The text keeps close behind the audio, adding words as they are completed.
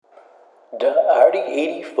The Arty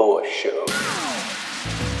 84 Show.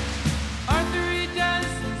 Arty does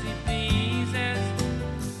as he pleases.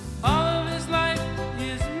 All of his life,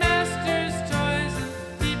 his master's toys, and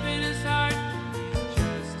deep in his heart,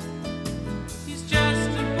 he's just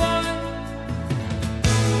a boy.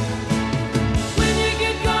 When you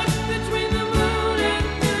get caught between the moon and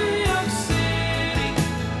New York City,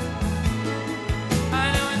 I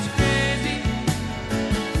know it's crazy,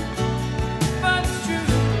 but it's true.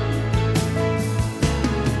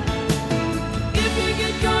 If you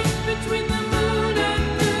get caught between the moon and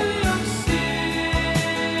New York City,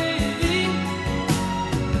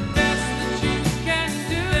 the best that you can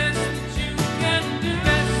do,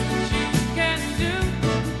 best that you can do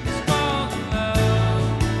is fall in love.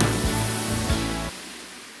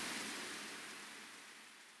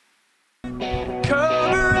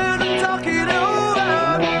 Come around and talk it over.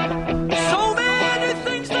 So many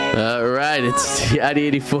things that All right, it's the Arty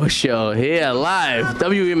 84 Show here live,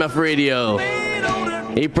 WEMF Radio,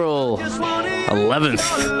 April 11th,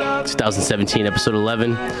 2017, episode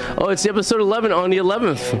 11. Oh, it's the episode 11 on the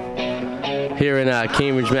 11th here in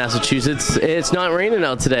Cambridge, Massachusetts. It's not raining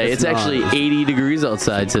out today. It's actually 80 degrees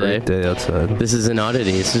outside today. Great day outside. This is an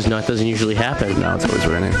oddity. This doesn't usually happen. No, it's always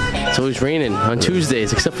raining. It's always raining on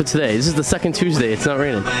Tuesdays, except for today. This is the second Tuesday. It's not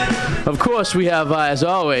raining. Of course, we have, as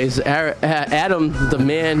always, Adam, the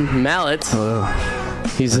man Mallet. Hello.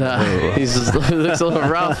 He's looks a little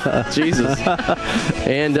rough. Jesus.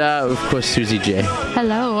 And, of course, Susie J.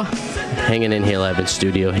 Hello. Hanging in here live in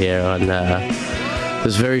studio here on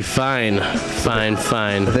this very fine. I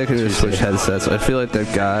think we just switch headsets. I feel like the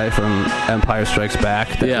guy from Empire Strikes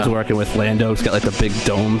Back that was working with Lando has got like the big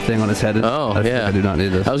dome thing on his head. Oh, yeah. I do not need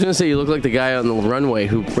this. I was going to say you look like the guy on the runway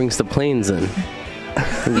who brings the planes in.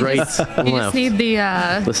 Right, You just need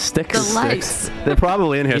the sticks. the lights. They're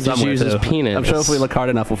probably in here He just somewhere uses too. peanuts. I'm sure if we look hard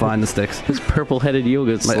enough, we'll find the sticks. This purple-headed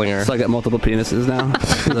yoga slinger. So I got multiple penises now.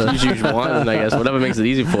 Just use one, I guess. Whatever makes it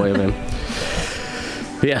easy for you, man.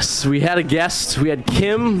 Yes, we had a guest. We had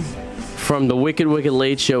Kim from the Wicked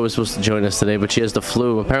Late Show was supposed to join us today, but she has the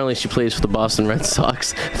flu. Apparently, she plays for the Boston Red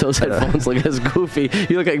Sox. Those headphones look as goofy.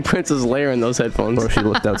 You look like Princess Leia in those headphones. Or she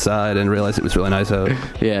looked outside and realized it was really nice out.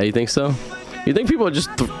 Yeah, you think so? You think people are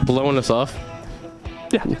just blowing us off?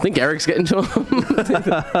 Yeah. You think Eric's getting to him?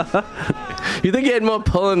 You think he had more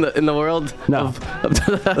pull in the world? No. No,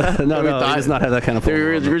 he does not have that kind of pull. They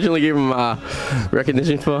originally gave him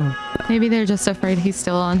recognition for? Maybe they're just afraid he's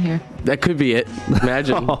still on here. That could be it.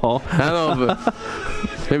 Imagine. Oh. I don't know, but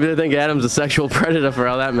maybe they think Adam's a sexual predator for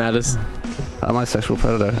all that matters. I'm a sexual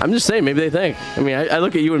predator. I'm just saying, maybe they think. I mean, I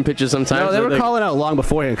look at you in pictures sometimes. No, they were calling out long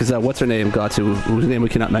beforehand because what's her name got to, whose name we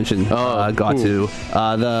cannot mention, got to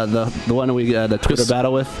the one we the Twitter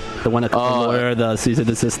battle with, the one that the lawyer, the cease and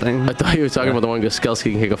desist thing. I thought you were talking about the one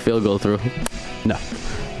Goskelski can kick a field goal through.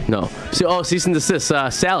 No. Cease and desist,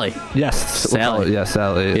 Sally. Yes, Sally. Yeah,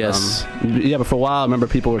 Sally. Yes. But for a while, I remember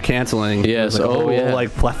people were canceling. Yes.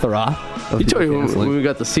 Like plethora. You told me when we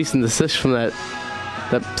got the cease and desist from that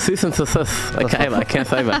cease and desist. I can't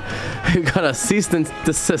say that. We got a cease and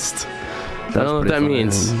desist. I don't know what that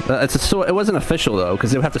means. It wasn't official, though,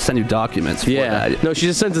 because they would have to send you documents for that. No, she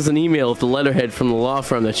just sent us an email with the letterhead from the law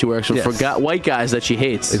firm that she works with for white guys that she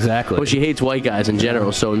hates. Exactly. Well, she hates white guys in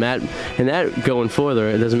general, so in that going further,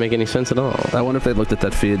 it doesn't make any sense at all. I wonder if they looked at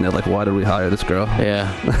that feed and they're like, why did we hire this girl?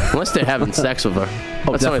 Yeah. Unless they're having sex with her.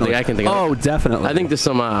 That's the only thing I can think of. Oh, definitely. I think there's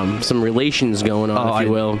some relations going on, if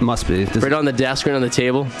you will. Must be. Right on the desk, right on the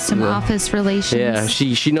table. Some office relations. Yeah,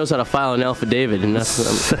 she knows how to file an affidavit, and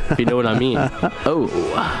that's if you know what I mean. Oh,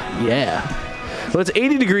 yeah. Well, it's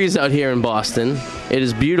 80 degrees out here in Boston. It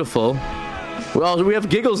is beautiful. Well, we have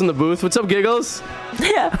Giggles in the booth. What's up, Giggles?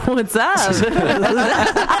 Yeah, what's up?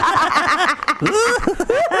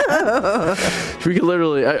 We could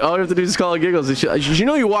literally, all we have to do is call her Giggles. Did you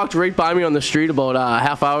know you walked right by me on the street about a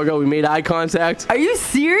half hour ago? We made eye contact. Are you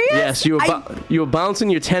serious? Yes, you were bouncing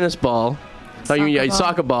your tennis ball.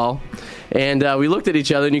 Soccer ball. And we looked at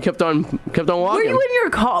each other, and you kept on walking. Were you in your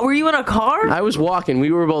car? Were you in a car? I was walking. We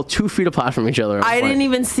were about 2 feet apart from each other. I didn't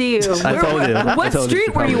even see you. I told you. What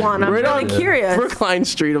street were you on? I'm really curious. Brookline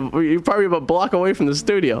Street. You're probably about a block away from the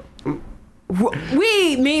studio.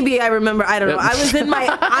 Maybe I remember. I don't know. I was in my.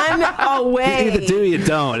 I'm away. You either do or you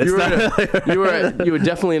don't. You were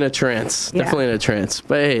definitely in a trance. Yeah. Definitely in a trance.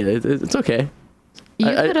 But hey, it's okay.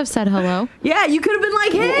 You could have said hello. Yeah, you could have been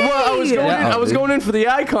like, hey. Well, I was going in for the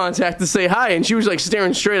eye contact to say hi, and she was like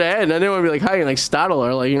staring straight ahead, and I didn't want to be like hi and like startle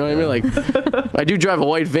her, like, you know what I mean? Like, I do drive a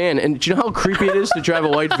white van, and do you know how creepy it is to drive a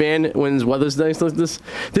white van when the weather's nice like this?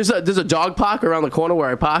 There's a dog park around the corner where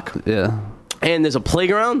I park. Yeah. And there's a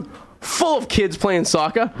playground full of kids playing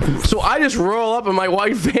soccer. So I just roll up in my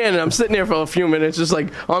white van and I'm sitting there for a few minutes just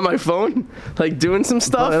like on my phone, like doing some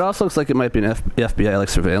stuff. Well, it also looks like it might be an FBI like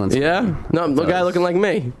surveillance. Yeah? No, the guy looking like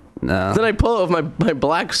me. No. Then I pull out my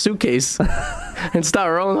black suitcase and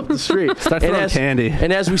start rolling up the street. Start throwing candy.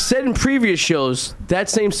 And as we said in previous shows, that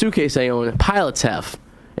same suitcase I own, pilots have.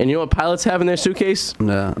 And you know what pilots have in their suitcase?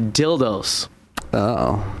 No. Dildos.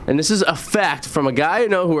 Oh. And this is a fact from a guy I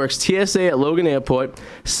know who works TSA at Logan Airport,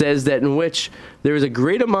 says that in which there is a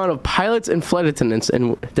great amount of pilots and flight attendants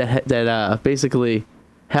and that basically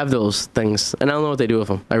have those things. And I don't know what they do with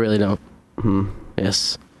them. I really don't.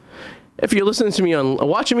 Yes. If you're listening to me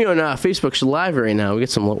watching me on Facebook Live right now, we get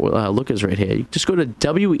some lookers right here. You just go to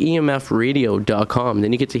WEMFradio.com.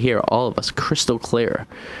 Then you get to hear all of us crystal clear.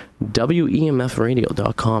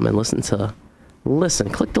 WEMFradio.com and listen.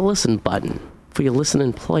 Click the listen button for your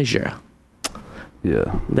listening pleasure.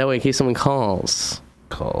 Yeah. That way, in case someone calls.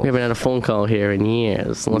 We haven't had a phone call here in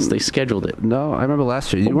years, unless they scheduled it. No, I remember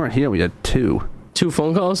last year. You weren't here. We had 2. 2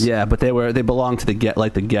 phone calls? Yeah, but they belonged to the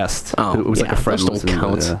guest. Oh, it was yeah, like a friend. those don't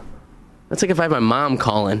count. Yeah. That's like if I had my mom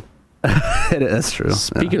calling. That's true.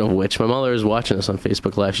 Speaking of which, my mother is watching us on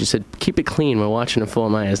Facebook Live. She said, keep it clean. We're watching it before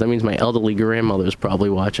my eyes. That means my elderly grandmother is probably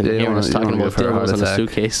watching and hearing us talking about dildos on a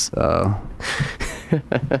suitcase. Oh.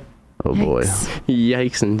 Oh, boy.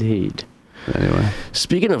 Yikes, indeed. Anyway.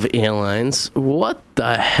 Speaking of airlines, what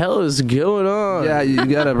the hell is going on? Yeah, you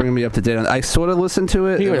got to bring me up to date on it. I sort of listened to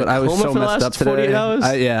it. You were in I was coma so for the messed last up today. 48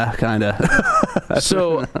 hours? Yeah, kind of.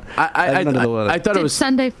 So, I thought it was...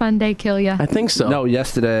 Sunday Fun Day kill you? I think so. No,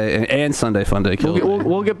 yesterday and Sunday Fun Day killed me.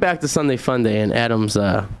 We'll get back to Sunday Fun Day and Adam's...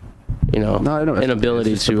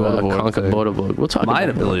 inability to conquer Bodeborg. We'll talk about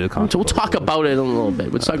inability to conquer. We'll talk about it in a little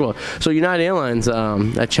bit. We'll talk about. So United Airlines,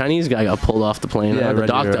 that Chinese guy got pulled off the plane. Yeah, I the read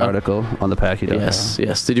doctor your article on the packy. Yes.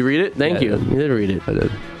 Did you read it? Thank you. You did read it. I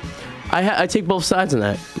did. I take both sides in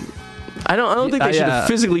that. I don't think they should have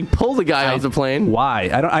physically pulled the guy off the plane. Why?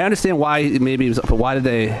 I understand why. Maybe it was, but why did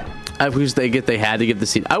they? Because they had to get the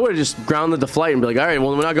seat. I would have just grounded the flight and be like, all right,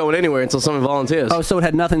 well, we're not going anywhere until someone volunteers. Oh, so it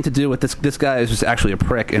had nothing to do with this. This guy is just actually a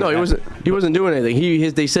prick. No, he wasn't doing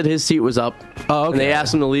anything. They said his seat was up. Oh, okay. And they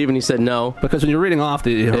asked him to leave, and he said no. Because when you're reading off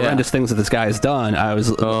the horrendous things that this guy has done, I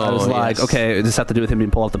was like, okay, does this have to do with him being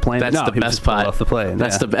pulled off the plane? That's the best part. Off the plane.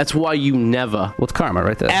 That's why you never. Well, it's karma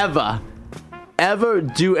right there. Ever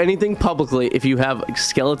do anything publicly if you have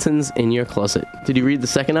skeletons in your closet. Did you read the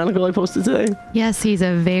second article I posted today? Yes, he's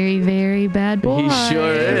a very, very bad boy. He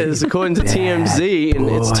sure is. According to TMZ, and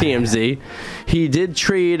it's TMZ, he did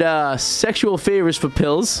trade sexual favors for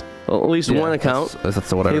pills. Well, at least one account.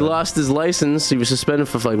 That's what I read. He lost his license. He was suspended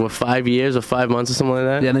for 5 years or 5 months or something like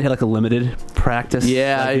that. Yeah, and they had like a limited practice.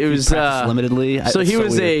 Yeah, it was limitedly. So he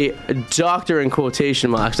was a doctor in quotation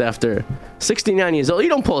marks after 69 years old. You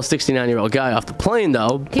don't pull a 69-year-old guy off the plane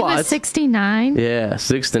though. He was 69. Yeah,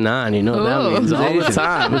 69. You know what that means all the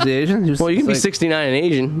time. Was he Asian? Well, you can be 69 and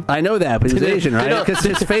Asian. I know that, but he was Asian, right? Because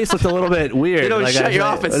his face looked a little bit weird. They don't shut you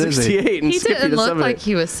off at 68 and He skip you didn't to look 70. like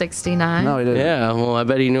he was 69. No, he didn't. Yeah, well, I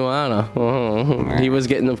bet he knew how to. He was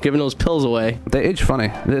giving those pills away. They age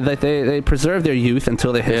funny. They preserve their youth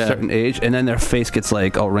until they hit a certain age, and then their face gets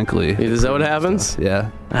like all wrinkly. Is that what happens?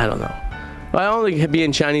 Yeah. I don't know. I don't think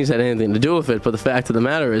being Chinese had anything to do with it, but the fact of the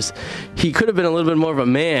matter is, he could have been a little bit more of a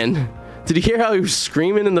man. Did you hear how he was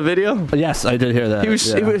screaming in the video? Yes, I did hear that.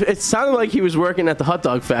 It sounded like he was working at the hot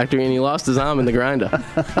dog factory and he lost his arm in the grinder.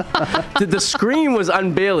 The scream was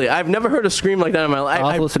unbearable. I've never heard a scream like that in my life.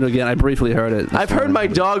 I'll listen to it again. I briefly heard it. I've heard my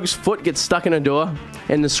dog's foot get stuck in a door,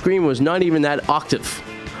 and the scream was not even that octave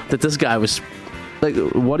that this guy was. Like,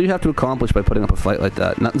 what do you have to accomplish by putting up a fight like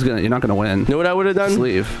that? You're not gonna win. You know what I would have done? Just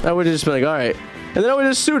leave. I would have just been like, all right, and then I would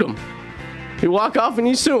have just sued him. You walk off and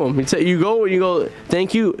you sue him. You go,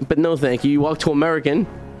 thank you, but no thank you. You walk to American.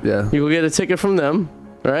 Yeah. You go get a ticket from them,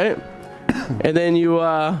 right? And then you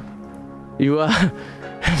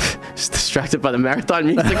just distracted by the marathon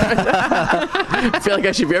music. I feel like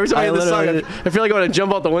I should be every time I hear this song. I feel like I want to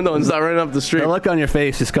jump out the window and start running up the street. The look on your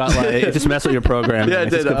face just got like it just messed with your program. Yeah,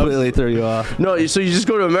 it did. Just completely threw you off. No, so you just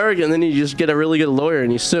go to American and then you just get a really good lawyer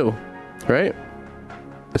and you sue, right?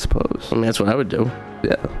 I suppose. I mean, that's what I would do.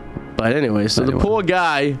 Yeah. But anyway, so the poor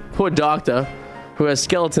doctor, who has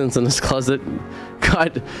skeletons in his closet,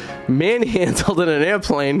 got manhandled in an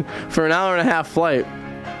airplane for an hour and a half flight.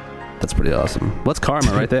 That's pretty awesome. What's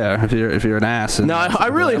karma right there? If you're an ass. Now I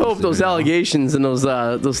really hope those allegations and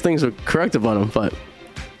those things were correct about him. But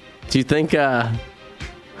do you think? Do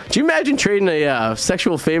you imagine trading a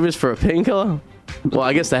sexual favors for a painkiller? Well,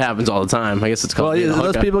 I guess that happens all the time. I guess it's called. Well, being a those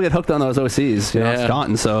hooker. people get hooked on those OCs. You know, Yeah. it's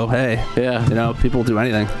Taunton, so hey. Yeah. You know, people will do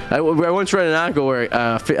anything. I once read an article where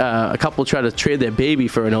a couple tried to trade their baby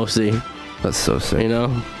for an OC. That's so sick. You know,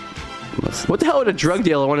 what the hell would a drug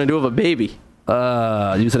dealer want to do with a baby?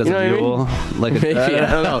 Use it as You know a what I mule. mean? Like Maybe, I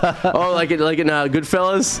don't know. Oh, like in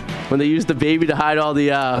Goodfellas when they used the baby to hide all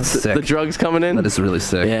the sick. drugs coming in. That is really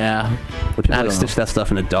sick. Yeah. But people I like don't stitch that stuff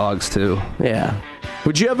into dogs too. Yeah.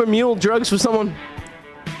 Would you ever mule drugs for someone?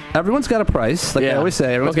 Everyone's got a price. Like I Yeah. always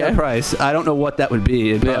say, everyone's got a price. I don't know what that would be.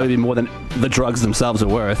 It'd probably be more than the drugs themselves are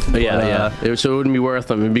worth. So it wouldn't be worth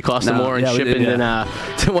them. It'd be costing more in shipping than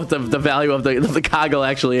what the value of the cargo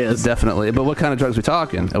actually is. Definitely. But what kind of drugs are we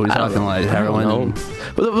talking? Are we talking like heroin?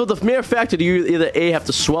 Well, the mere fact that you either have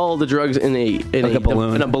to swallow the drugs in a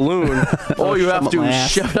balloon, or you have to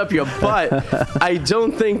shove it up your butt. I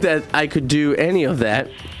don't think that I could do any of that.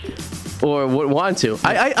 Or would want to.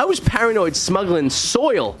 I was paranoid smuggling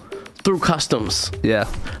soil through customs. Yeah.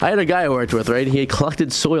 I had a guy I worked with, right? He had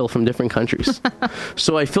collected soil from different countries.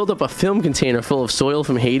 So I filled up a film container full of soil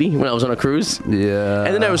from Haiti when I was on a cruise. Yeah.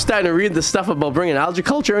 And then I was starting to read the stuff about bringing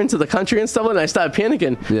agriculture into the country and stuff, and I started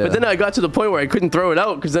panicking. Yeah. But then I got to the point where I couldn't throw it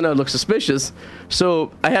out because then I would look suspicious.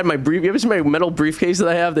 So I had my you ever seen my metal briefcase that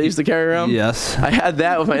I have that I used to carry around? Yes. I had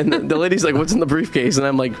that with my, and the lady's like, what's in the briefcase? And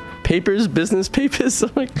I'm like, papers, business papers. I'm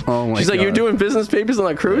like, Oh my she's like, you're God. doing business papers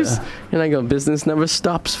on a cruise? Yeah. And I go, business never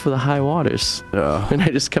stops for the high waters. Yeah. And I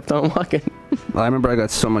just kept on walking. I remember I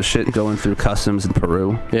got so much shit going through customs in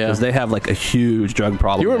Peru. Yeah. Because they have like a huge drug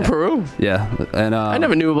problem. You were in there. Peru? Yeah. And I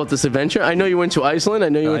never knew about this adventure. I know you went to Iceland. I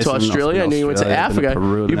know you went to Iceland, Australia. I know you went to Australia, Africa.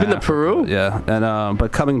 Peru, You've been to Peru? Yeah. And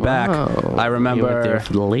but coming back, Wow. I remember. You went there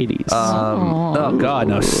for the ladies. Oh God,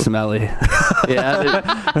 no, smelly.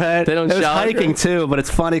 Yeah, Right? They don't It was shower. hiking too, but it's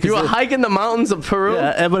funny you because were hiking the mountains of Peru.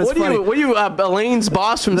 Yeah, but it's what funny. Were you Elaine's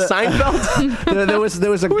boss from Seinfeld? there was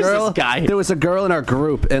a Who is girl. this guy? There was a girl in our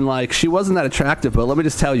group, and like she wasn't that attractive. But let me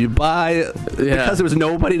just tell you, because there was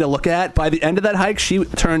nobody to look at. By the end of that hike, she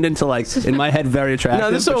turned into like in my head very attractive.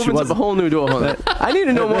 No, this but she opens up a wasn't. whole new door. On that. I need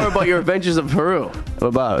to know more about your adventures of Peru. What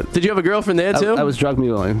about? Did you have a girlfriend there too? I was drug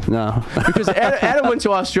muling. No. Because Adam went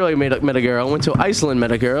to Australia, met a girl. Went to Iceland,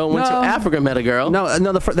 met a girl. Went to No. Africa, met a girl. No,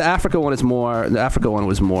 the Africa one is more. The Africa one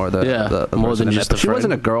was more the more person than I met. just But a she friend.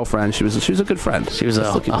 wasn't a girlfriend. She was a good friend. She was a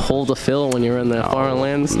hole to fill when you were in the foreign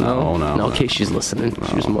lands. No. Okay, she's listening.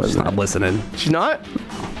 She was more She's than not that. listening. She's not.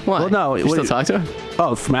 Why? Well, no. You still talk to her?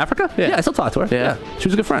 Oh, from Africa? Yeah. I still talk to her. Yeah. She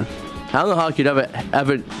was a good friend. I don't know how I could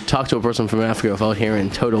ever talk to a person from Africa without hearing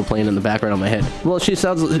Toto playing in the background of my head. Well, she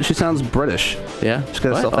sounds British. Yeah? She's got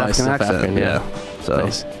a What? South Oh, African South accent. African, Yeah. So.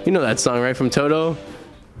 Nice. You know that song, right? From Toto?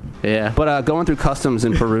 Yeah. But going through customs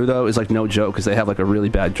in Peru though is like no joke because they have like a really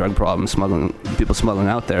bad drug problem, people smuggling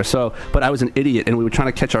out there. So, but I was an idiot and we were trying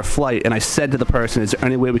to catch our flight, and I said to the person, "Is there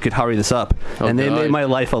any way we could hurry this up?" And they God. made my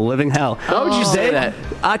life a living hell. How would you say that?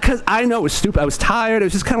 Because I know it was stupid. I was tired. It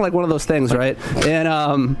was just kind of like one of those things, right?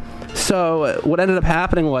 And so what ended up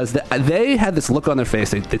happening was that they had this look on their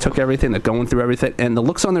face. They took everything, they're going through everything, and the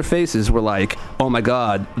looks on their faces were like, "Oh my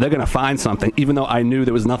God, they're gonna find something," even though I knew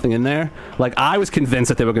there was nothing in there. Like I was convinced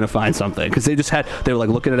that they were gonna find something because they were like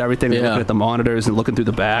looking at everything, they were looking at the monitors and looking through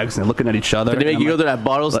the bags and looking at each other. Did they make you go through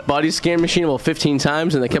that body scan machine about 15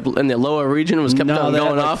 times and they kept in the lower region was kept on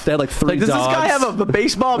going off? They had like three does dogs. this guy have a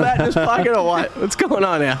baseball bat in his pocket or what? What's going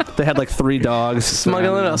on here? They had like 3 dogs.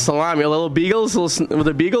 Smuggling a salami, little beagles. Were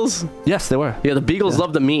there beagles? Yes, they were. Yeah, the beagles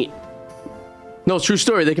love the meat. No, true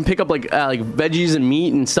story. They can pick up like veggies and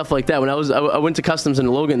meat and stuff like that. When I went to customs in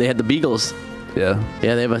Logan, they had the beagles. Yeah.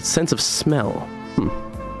 Yeah, they have a sense of smell.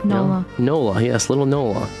 Nola. Nola, yes, little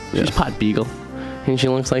Nola. She's Yes. pot beagle, and she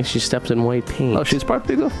looks like she stepped in white paint. Oh, she's part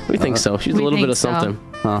beagle? We think so. She's a We little bit think of so. something.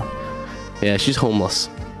 Huh. Yeah, she's homeless.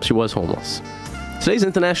 She was homeless. Today's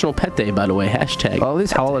International Pet Day, by the way. Hashtag. All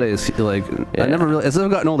these holidays, like, Yeah. I never really, as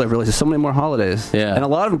I've gotten older, I've realized there's so many more holidays. Yeah. And a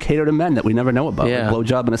lot of them cater to men that we never know about. Yeah. Like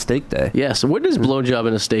blowjob and a steak day. Yeah, so what is blowjob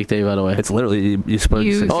and a steak day, by the way? It's literally, you're supposed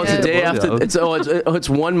You to Oh, it's the Yeah. day after. Blowjob. It's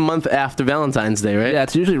 1 month after Valentine's Day, right? Yeah,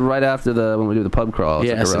 it's usually right after when we do the pub crawl.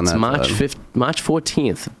 Yes, like around it's that March time. 5th, March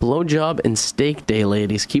 14th. Blowjob and steak day,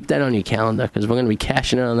 ladies. Keep that on your calendar because we're going to be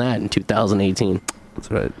cashing in on that in 2018. That's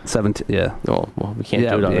right. 17, yeah. Oh, well, we can't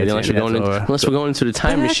Yeah, do it it'll be already 18, yeah, unless we're going into the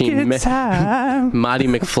time machine. time. Marty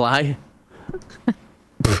McFly.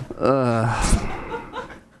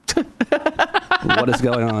 What is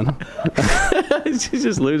going on? She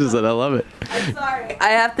just loses it. I love it. I'm sorry. I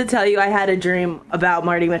have to tell you, I had a dream about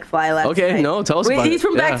Marty McFly last Okay, night. no, tell us about it. He's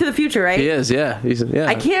from Yeah. Back to the Future, right? He is, yeah.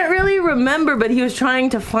 I can't really remember, but he was trying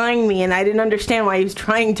to find me, and I didn't understand why he was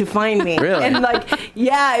trying to find me. Really? And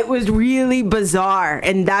yeah, it was really bizarre,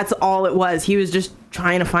 and that's all it was. He was just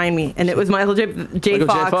trying to find me, and it was Michael J.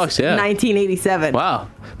 Fox, yeah. 1987. Wow.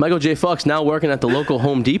 Michael J. Fox now working at the local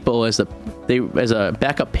Home Depot as a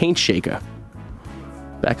backup paint shaker.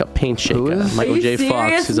 Backup paint shaker. Who is? Michael Are you J. serious?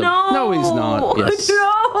 Fox is No, he's not. Yes.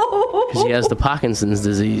 No. because he has the Parkinson's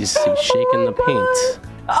disease. He's shaking the paint.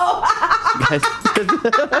 Oh.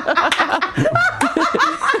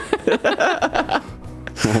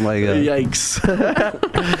 Oh my god. Yikes.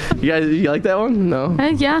 You like that one? No.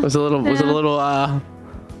 Yeah. Was it a little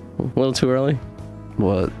too early?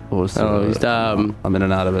 What was Oh, he's, I'm in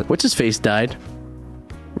and out of it. what's his face died?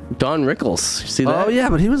 Don Rickles. You see that? Oh yeah,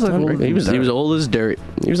 but he was like old. He was old as dirt.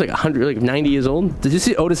 He was like 100, like 90 years old. Did you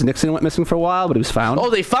see Otis Nixon went missing for a while, but he was found? Oh,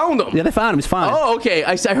 they found him. Yeah, they found him. He's fine. Oh, okay.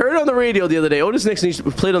 I heard on the radio the other day. Otis Nixon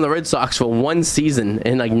played on the Red Sox for one season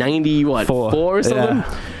in like 4 or something.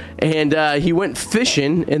 Yeah. And he went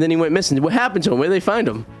fishing, and then he went missing. What happened to him? Where did they find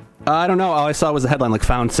him? I don't know. All I saw was the headline, like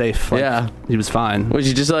found safe. Like, Yeah. he was fine. Was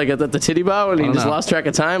he just like at the titty bow and he don't just know. lost track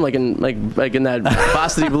of time, like in that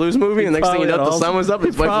Boston Blues movie? And next thing you know, the sun was up.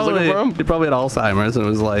 His wife was looking for him. He probably had Alzheimer's and it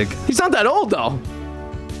was like He's not that old though.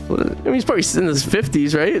 I mean, he's probably in his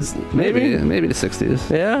 50s, right? maybe the 60s.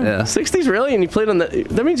 Yeah. 60s, really? And he played on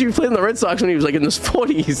that means he played on the Red Sox when he was like in his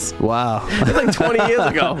 40s. Wow. That's like 20 years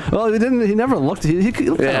ago. Well, he never looked. He looked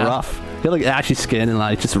kind Yeah. of rough. He had like ashy skin and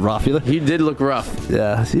like just rough. He did look rough.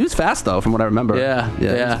 Yeah, he was fast though, from what I remember. Yeah. He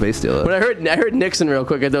was a base stealer. But I heard Nixon real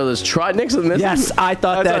quick. I thought this Trot Nixon missing. Yes, I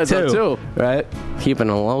thought that too. Right? Keeping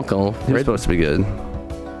a local. He was supposed to be good.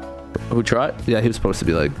 Who Trot? Yeah, he was supposed to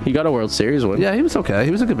be like. He got a World Series win. Yeah, he was okay.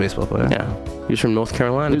 He was a good baseball player. Yeah. He was from North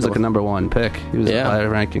Carolina. He was like a number one pick. He was a high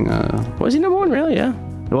ranking. Was he number one? Really? Yeah.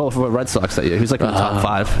 Well, for the Red Sox that year, he was like in the top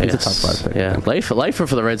 5. He was a top 5 pick. Yeah. Lifer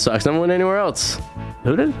for the Red Sox. Never went anywhere else.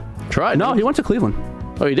 Who did? Trot. No, he went to Cleveland.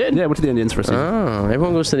 Oh, he did? Yeah, went to the Indians for a season. Oh,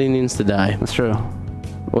 everyone goes to the Indians to die. That's true.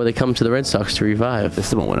 Or they come to the Red Sox to revive. They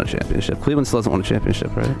still won't win a championship. Cleveland still doesn't win a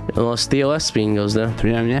championship, right? Unless Theo Espine goes there.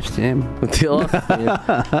 3 next game. Theo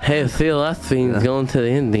Espine. Hey, Theo Espine's going to the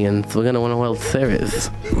Indians. We're going to win a World Series.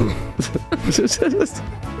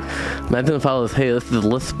 Imagine if I was, hey, this is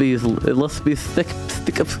Lispy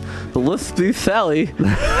Sally.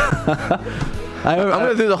 I'm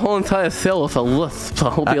going to do the whole entire fill with a lisp. I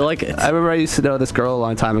hope you like it. I remember I used to know this girl a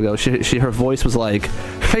long time ago. Her voice was like,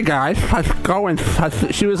 "Hey guys, how's it going?"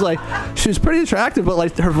 She was pretty attractive, but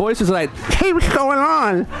like her voice was like, "Hey, what's going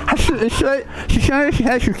on?" She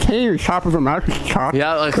has her cane on top of her mouth.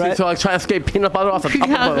 Yeah, like, right? so I try to escape peanut butter off the top of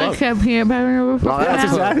my mouth. That's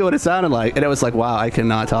exactly what it sounded like, and it was like, "Wow, I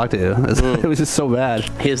cannot talk to you." It was just so bad.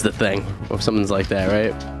 Here's the thing, if something's like that,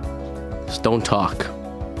 right? Just don't talk.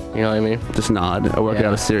 You know what I mean? Just nod. I work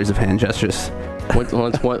out a series of hand gestures.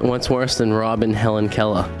 What's worse than robbing Helen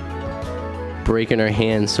Keller? Breaking her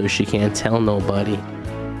hand so she can't tell nobody.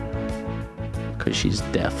 Because she's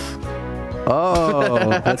deaf. Oh,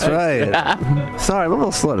 that's right. Sorry, I'm a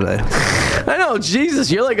little slow today. I know,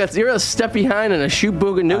 Jesus, you're a step behind in a shoe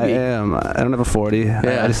booga I noogie. am. I don't have a 40.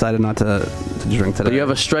 I decided not to drink today. But you have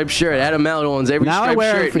a striped shirt. Adam Mallet owns every Now I striped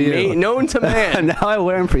wear it shirt for you. known to man. Now I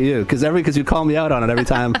wear them for you because you call me out on it every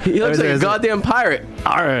time. He looks like a There's goddamn pirate.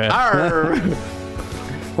 Arr. Arr.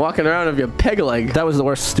 Walking around with your peg leg. That was the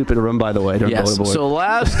worst stupid room, by the way. During Yes. Boulder Boy. So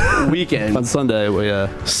last weekend, on Sunday,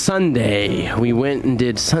 we went and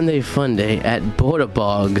did Sunday Fun Day at Border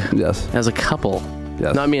Bog yes, as a couple.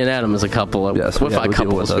 yes, Not me and Adam as a couple. Yes, We're we had 5 people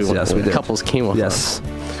couples. with us. Yes, we did. Couples came with yes. us.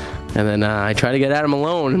 And then I tried to get Adam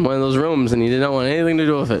alone in one of those rooms, and he did not want anything to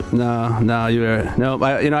do with it. No, you were no.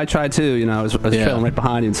 I tried to. I was trailing right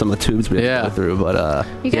behind you in some of the tubes we had to go through, but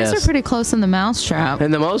You guys Yes. are pretty close in the mousetrap.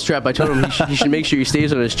 And the mousetrap, I told him he should make sure he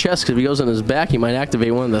stays on his chest, because if he goes on his back, he might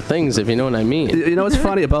activate one of the things, if you know what I mean. You know what's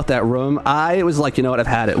funny about that room? I was like, you know what, I've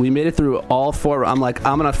had it. We made it through all 4. I'm like,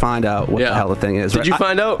 I'm gonna find out what the hell the thing is. Did you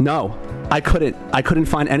find out? No. I couldn't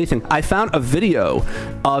find anything. I found a video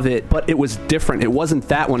of it, but it was different. It wasn't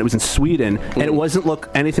that one. It was in Sweden, and it wasn't look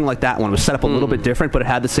anything like that one. It was set up a little bit different, but it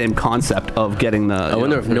had the same concept of getting the. I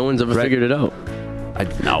wonder if no one's ever figured it out.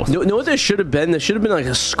 No. Know what there should have been? There should have been like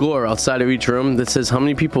a score outside of each room that says how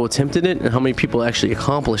many people attempted it and how many people actually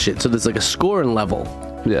accomplish it. So there's like a scoring level.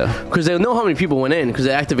 Yeah. Because they'll know how many people went in, because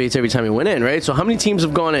it activates every time you went in, right? So how many teams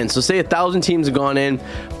have gone in? So say 1,000 teams have gone in,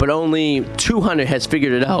 but only 200 has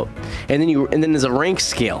figured it out. And then there's a rank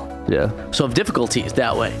scale. Yeah. So of difficulties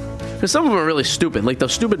that way. Because some of them are really stupid. Like the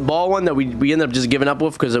stupid ball one that we ended up just giving up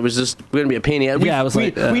with because it was just going to be a pain in the ass.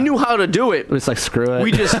 We knew how to do it. It's like, screw it.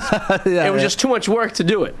 We just, it was just too much work to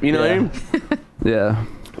do it. You know what I mean? Yeah.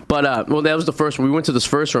 But, well, that was the first one. We went to this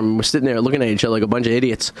first room. We're sitting there looking at each other like a bunch of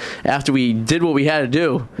idiots. After we did what we had to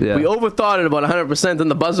do, we overthought it about 100%. Then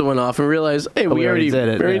the buzzer went off and realized, hey, we already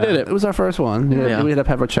did it. It was our first one. We ended up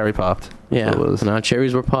having our cherry popped. Yeah, so and our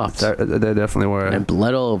cherries were popped. They definitely were. And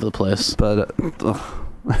bled all over the place. But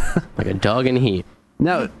like a dog in heat.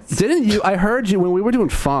 Now, didn't you? I heard you when we were doing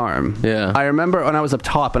farm. Yeah. I remember when I was up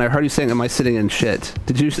top, and I heard you saying, "Am I sitting in shit?"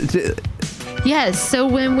 Did you? Yes. So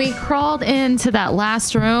when we crawled into that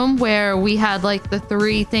last room where we had like the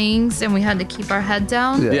 3 things and we had to keep our head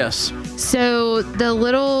down. Yeah. Yes. So the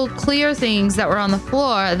little clear things that were on the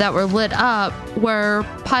floor that were lit up were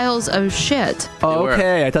piles of shit. Oh,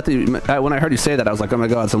 okay. I thought that when I heard you say that, I was like, "Oh my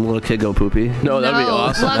god, some little kid go poopy." No, that'd be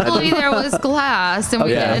awesome. Luckily, there was glass and we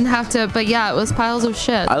didn't have to. But yeah, it was piles of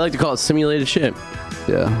shit. I like to call it simulated shit.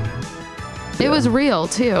 Yeah. It was real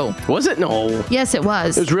too. Was it? No. Yes, it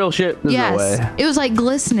was. It was real shit. There's yes, no way. it was like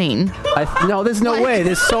glistening. No, there's no way.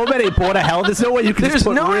 There's so many. Boy, to hell, there's no way you can just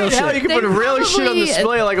put no real way in hell shit. you can put real shit on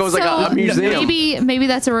display like it was like a museum. Maybe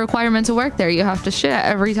that's a requirement to work there. You have to shit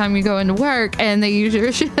every time you go into work, and they use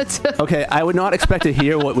your shit. Okay, I would not expect to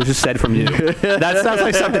hear what was just said from you. That sounds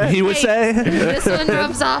like something he would say. This one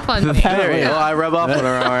rubs off on me. There you go. I rub off on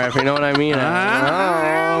her, if you know what I mean.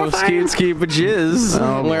 Ski for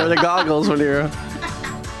jizz. Wear the goggles when you're... Even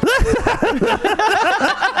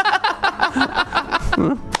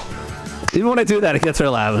when I do that, it gets her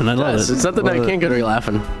laughing. I love it. It's something that I can't get her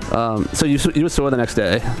laughing. So you were sore the next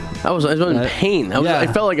day. I was in pain. I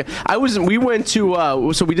felt like I was. We went to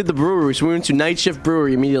so we did the brewery. So we went to Night Shift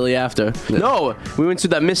Brewery immediately after. Yeah. No, we went to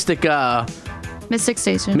that Mystic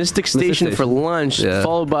Station for lunch,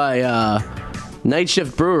 followed by Night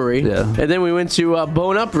Shift Brewery, and then we went to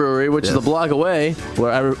Bone Up Brewery, which is a block away,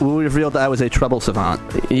 where we revealed that I was a trouble savant.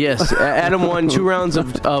 Yes, Adam won 2 rounds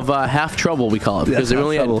of half trouble, we call it, because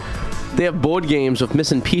they have board games with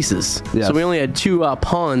missing pieces. Yes. So we only had 2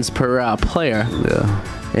 pawns per player.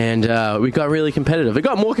 Yeah. And we got really competitive. It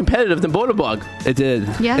got more competitive than Butterbug. It did.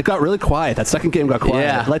 Yeah. It got really quiet. That second game got quiet.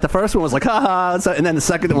 Yeah. Like the first one was like, haha, and then the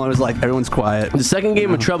second one was like, everyone's quiet. The second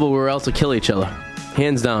game of Trouble, we were out to kill each other.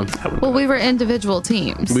 Hands down. Well, we were individual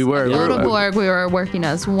teams. We were. Butterbug, we were working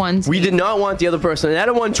as one team. We did not want the other person. And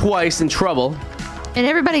Adam won twice in Trouble. And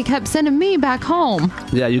everybody kept sending me back home.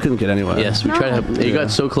 Yeah, you couldn't get anywhere. Yes, we tried to. You got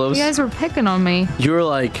so close. You guys were picking on me. You were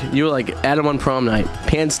like Adam on prom night.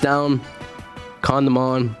 Pants down, condom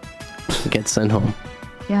on, get sent home.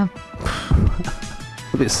 Yeah.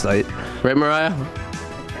 It'd be a sight. Right, Mariah?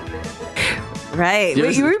 Right.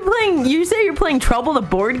 Wait, you say you're playing Trouble, the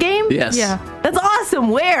board game? Yes. Yeah. That's awesome.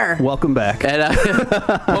 Where? Welcome back. At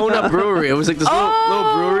Bone Up Brewery. It was like this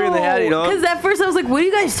little brewery, and they had, Because at first I was like, what are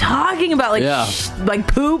you guys talking about? Like, like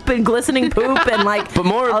poop and glistening poop and like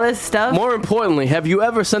all this stuff? More importantly, have you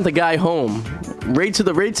ever sent a guy home right to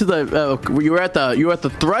the you were at the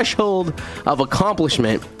threshold of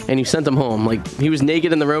accomplishment, and you sent him home? Like, he was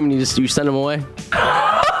naked in the room, and you sent him away?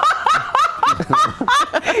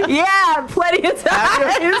 Yeah, plenty of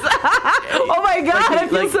times. Oh my god, I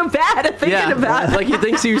feel so bad thinking about it. Like, he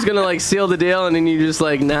thinks he was gonna seal the deal, and then you just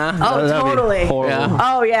nah. Oh, totally. Yeah.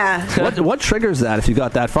 Oh yeah. What triggers that if you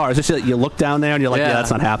got that far? Is it just that you look down there and you're like, yeah,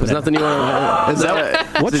 that's not happening? There's nothing you want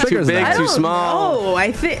to. What is triggers it too big, that? too small? Oh,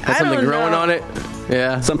 I think Has something growing on it.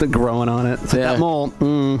 Yeah. Something growing on it. It's like that mole.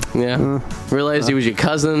 Realized he was your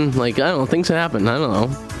cousin. Like, I don't know. Things happen. I don't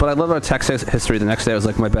know. But I love our text history. The next day, I was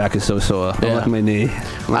like, my back is so sore. I like my knee.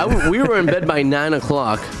 We were in bed by 9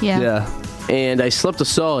 o'clock. Yeah. And I slept a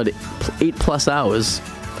solid 8+ hours.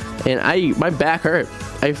 And my back hurt.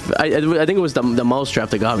 I think it was the mousetrap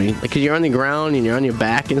that got me. Because you're on the ground and you're on your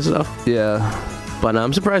back and stuff. Yeah. But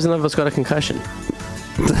I'm surprised none of us got a concussion.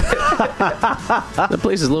 That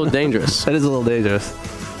place is a little dangerous. It is a little dangerous.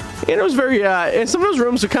 And it was very, and some of those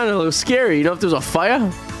rooms are kind of scary. If there's a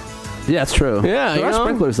fire. Yeah, it's true. Yeah, there are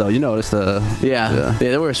sprinklers, though. You noticed the... Yeah,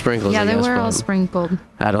 there were sprinklers. Yeah, they were all sprinkled.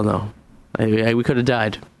 I don't know. We could have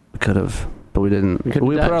died. We could have, but we didn't.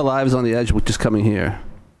 We put our lives on the edge with just coming here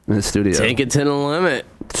in the studio. Take it to the limit.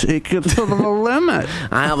 Take it to the limit.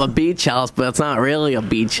 I have a beach house, but it's not really a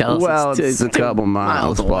beach house. Well, it's a couple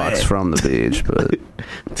miles blocks from the beach, but...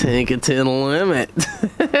 Take it to the limit.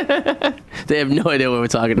 They have no idea what we're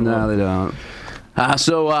talking about. No, they don't.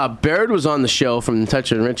 So Baird was on the show from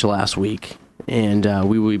Touch and Rich last week, and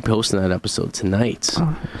we will be posting that episode tonight.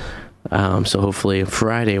 So hopefully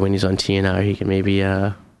Friday when he's on TNR, he can maybe...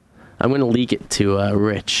 I'm going to leak it to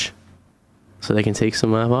Rich, so they can take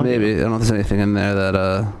some off. Maybe. I don't know if there's anything in there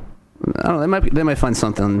that I don't know. They might find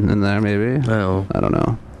something in there, maybe. I don't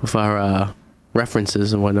know. With our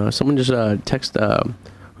references and whatnot. Someone just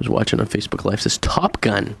who's watching on Facebook Live says Top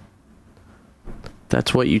Gun.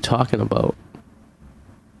 That's what you talking about.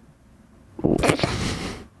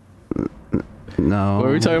 No.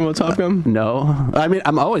 Were we talking about Top Gun? No. I mean,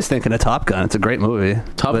 I'm always thinking of Top Gun. It's a great movie.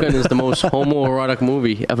 Top Gun is the most homoerotic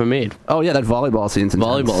movie ever made. Oh, yeah, that volleyball scene's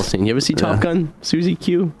intense. Volleyball scene. You ever see Top Gun, Susie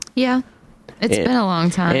Q? Yeah. It's been a long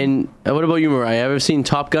time. And what about you, Mariah? Ever seen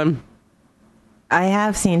Top Gun? I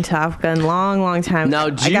have seen Top Gun long time Now,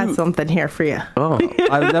 ago. I got something here for you. Oh.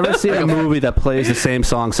 I've never seen a movie that plays the same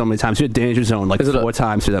song so many times. You had Danger Zone like 4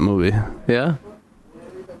 times through that movie. Yeah?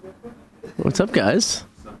 What's up, guys?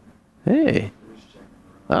 Hey.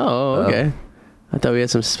 Oh, okay. I thought we had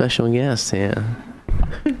some special guests here.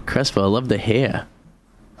 Crespo, I love the hair.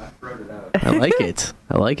 I like it.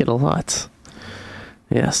 I like it a lot.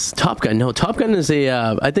 Yes, Top Gun. No, Top Gun is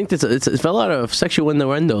I think it's a lot of sexual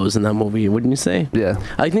innuendos in that movie. Wouldn't you say? Yeah.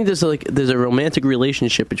 I think there's a romantic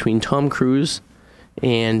relationship between Tom Cruise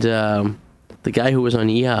and the guy who was on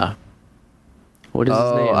ER. What is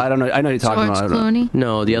his name? I don't know. I know you're talking George about. Clooney?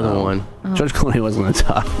 No, the other one. George Clooney wasn't on the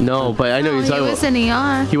top. No, but I know you're talking He was about. in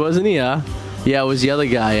ER. He was in ER. Yeah, it was the other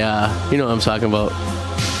guy. You know what I'm talking about.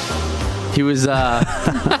 He was.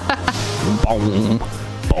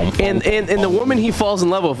 And the woman he falls in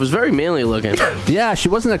love with was very manly looking. Yeah, she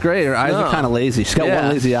wasn't that great. Her eyes are kind of lazy. She's got one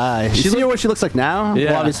lazy eye. You see her what she looks like now? Yeah.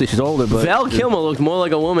 Well, obviously she's older, but Val Kilmer looked more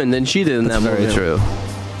like a woman than she did in that movie. very true.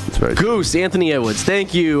 It's very true. Goose, Anthony Edwards.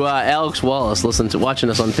 Thank you, Alex Wallace, watching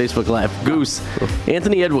us on Facebook Live. Goose,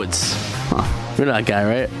 Anthony Edwards. You're that guy,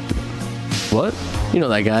 right? What? You know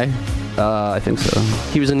that guy. I think so.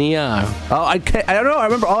 He was in ER. Oh, I don't know.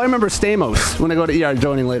 All I remember is Stamos when I go to ER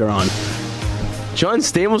joining later on. John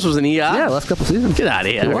Stamos was in ER? Yeah, last couple seasons. Get out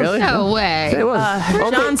of here, really? No way. It was.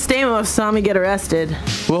 John Stamos saw me get arrested.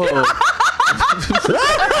 Whoa.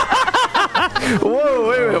 Whoa,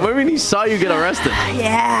 wait a minute. What do you mean he saw you get arrested?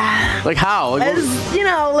 Yeah. Like how? Like, I was,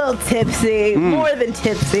 a little tipsy, more than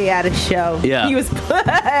tipsy at a show. Yeah. He was,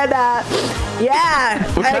 yeah.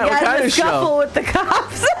 What I got kind in a of show? scuffle with the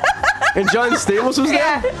cops. and John Stamos was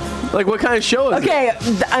there? Like, what kind of show is it? Okay,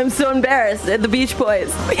 I'm so embarrassed. The Beach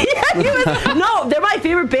Boys. No, they're my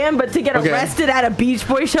favorite band, but to get arrested at a Beach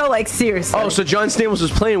Boy show, like, seriously. Oh, so John Stamos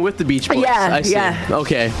was playing with the Beach Boys. Yeah, I see. yeah.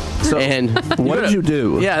 Okay. So, and what did you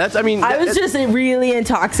do? Yeah, I was just really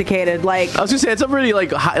intoxicated. Like, I was gonna say it's a really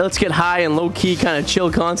let's get high and low key kind of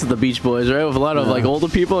chill concert. The Beach Boys, right? With a lot of older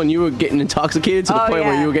people, and you were getting intoxicated to the point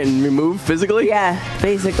where you were getting removed physically. Yeah,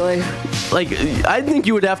 basically. Like, I think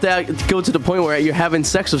you would have to go to the point where you're having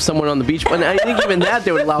sex with someone on the beach, and I think even that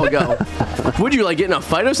they would allow it go. Would you get in a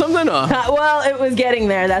fight or something? Or? Well, it was getting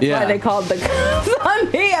there. That's why they called the cops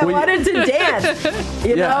on me. I wanted to dance,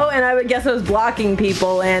 you know, and I would guess I was blocking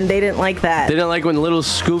people, and they didn't like that. They didn't like when the little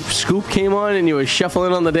scoop came on, and you were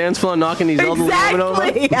shuffling on the dance floor, knocking these elderly women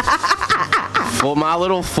over. Well, my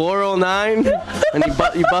little 409, and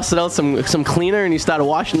you busted out some cleaner, and you started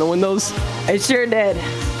washing the windows. I sure did.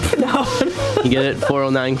 No. You get it?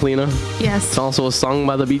 409 cleaner. Yes. It's also a song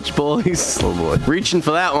by the Beach Boys. Oh boy, reaching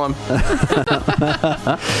for that one.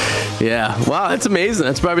 Yeah. Wow, that's amazing.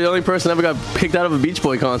 That's probably the only person ever got picked out of a Beach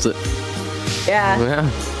Boy concert. Yeah.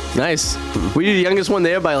 Yeah. Nice. Were you the youngest one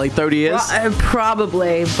there by 30 years? Well,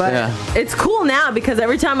 probably, but it's cool now because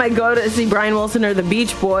every time I go to see Brian Wilson or the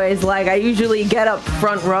Beach Boys, I usually get up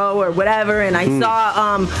front row or whatever, and I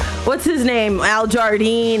saw what's his name, Al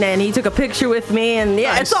Jardine, and he took a picture with me, and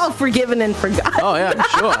nice. It's all forgiven and forgotten. Oh yeah, I'm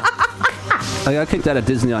sure. I got kicked out of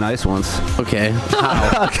Disney on Ice once. Okay.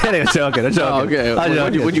 How? I'm kidding. I'm joking. Oh, okay.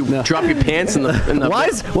 Would you drop your pants in the?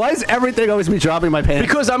 Why is everything always me dropping my pants?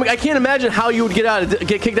 Because I can't imagine how you would get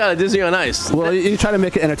kicked out of Disney on Ice. Well, you try to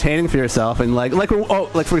make it entertaining for yourself, and like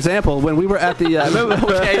for example, when we were at the entertaining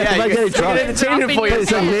for you.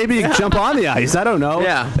 It's like maybe you jump on the ice. I don't know.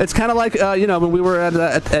 Yeah. It's kind of like when we were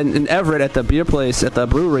in Everett at the beer place at the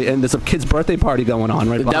brewery, and there's a kid's birthday party going on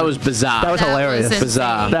right behind. That was bizarre. That was hilarious.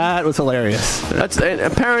 Bizarre. That was hilarious. That's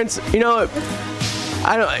parents.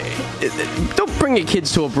 Don't bring your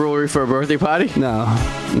kids to a brewery for a birthday party. No,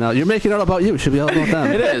 you're making it all about you. It should be all about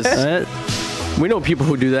them. It is. Right? We know people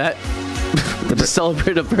who do that to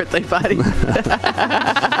celebrate a birthday party.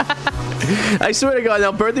 I swear to God,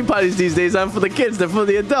 now birthday parties these days aren't for the kids; they're for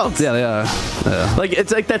the adults. Yeah, they are. Yeah. Like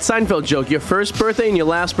it's like that Seinfeld joke. Your first birthday and your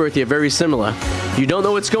last birthday are very similar. You don't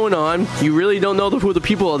know what's going on. You really don't know who the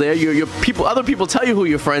people are there. Other people tell you who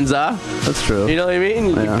your friends are. That's true. You know what I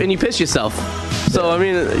mean? Yeah. And you piss yourself. So I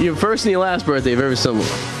mean, your first and your last birthday are very similar.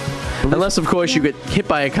 Unless, of course, you get hit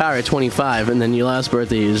by a car at 25, and then your last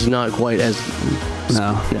birthday is not quite as...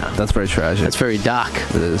 No, that's very tragic. That's very dark.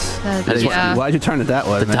 It is. Yeah. Why'd you turn it that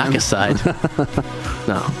way, The man? darkest side.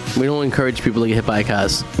 No, we don't encourage people to get hit by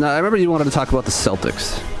cars. No, I remember you wanted to talk about the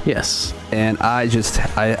Celtics. Yes. And I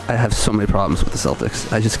have so many problems with the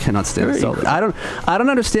Celtics. I just cannot stand the Celtics. I don't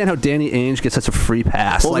understand how Danny Ainge gets such a free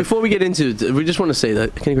pass. Well, before we get into it, we just want to say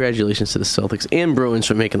that congratulations to the Celtics and Bruins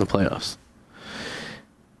for making the playoffs.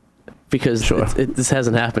 Because this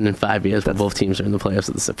hasn't happened in 5 years, but both teams are in the playoffs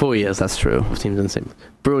at the 4 years. That's true. Both teams in the same.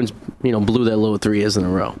 Bruins, blew that load 3 years in a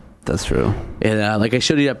row. That's true. And like I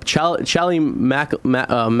showed you that Charlie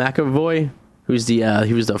McAvoy, he was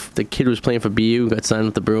the kid who was playing for BU, got signed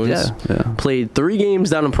with the Bruins. Yeah. Played 3 games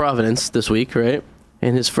down in Providence this week, right?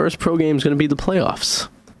 And his first pro game is going to be the playoffs.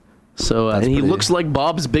 So and he looks like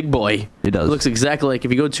Bob's big boy. He does. He looks exactly like,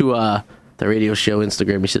 if you go to the radio show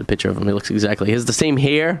Instagram, you see the picture of him. He looks exactly. He has the same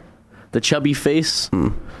hair, the chubby face.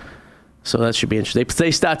 So that should be interesting.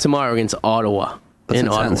 They start tomorrow against Ottawa. That's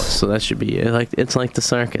intense. Ottawa, so that should be it's like the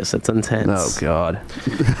circus. It's intense. Oh God.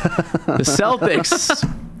 The Celtics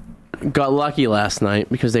got lucky last night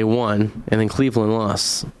because they won, and then Cleveland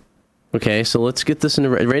lost. Okay, so let's get this in.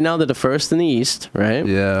 Right now, they're the first in the East, right?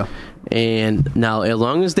 Yeah. And now, as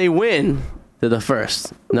long as they win, they're the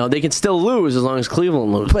first. Now, they can still lose as long as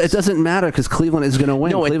Cleveland loses. But it doesn't matter because Cleveland is going to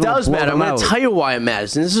win. No, Cleveland it does matter. I'm going out. to tell you why it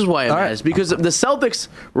matters, and this is why it matters. Because the Celtics,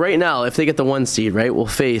 right now, if they get the 1 seed, right, will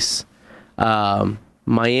face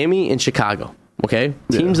Miami and Chicago. Okay,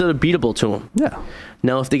 teams that are beatable to them. Yeah.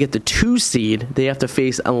 Now, if they get the 2 seed, they have to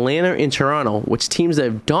face Atlanta and Toronto, which teams that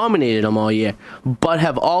have dominated them all year, but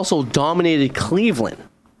have also dominated Cleveland.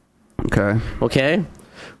 Okay?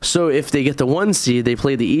 So if they get the 1 seed, they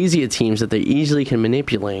play the easier teams that they easily can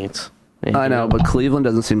manipulate. I know, but Cleveland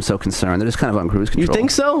doesn't seem so concerned. They're just kind of on cruise control. You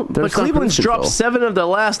think so? They're But Cleveland's dropped 7 of the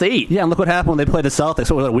last 8. Yeah, and look what happened when they played the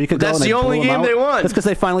Celtics a week ago. That's and the only blew them game out. they won. That's because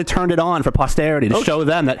they finally turned it on for posterity to show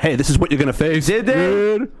them that, hey, this is what you're going to face. Did they?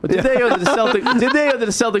 Dude. Did they or did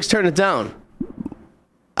the Celtics turn it down?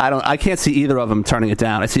 I can't see either of them turning it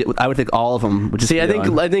down. I would think all of them would just. See, I think.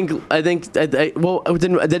 Well,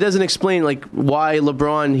 that doesn't explain like why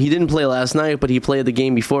LeBron, he didn't play last night, but he played the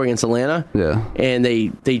game before against Atlanta. Yeah. And they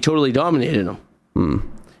totally dominated him.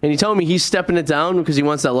 And you telling me he's stepping it down because he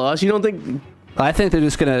wants that loss? You don't think? I think they're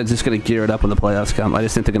just gonna gear it up when the playoffs come. I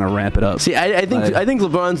just think they're gonna ramp it up. See, I think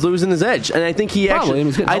LeBron's losing his edge, and I think he Probably.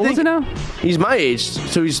 actually. How old is he now? He's my age,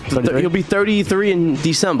 so he'll be 33 in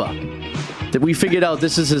December. That we figured out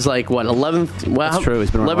this is his 11th. Wow, that's true.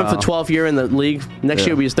 He's been 11th or 12th year in the league. Next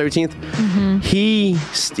year will be his 13th. He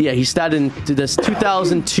started in this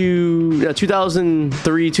 2002,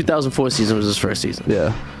 2003, 2004 season was his first season.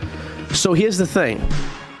 Yeah. So here's the thing.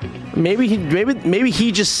 Maybe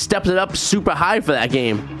he just stepped it up super high for that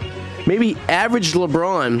game. Maybe average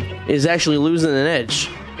LeBron is actually losing an edge.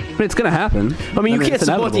 But it's going to happen. I mean, you can't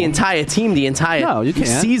support the entire team the entire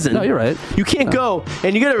season. No, you're right. You can't go,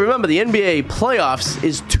 and you got to remember the NBA playoffs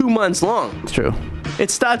is 2 months long. It's true.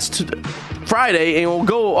 It starts Friday and will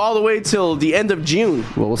go all the way till the end of June.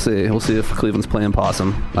 Well, we'll see. We'll see if Cleveland's playing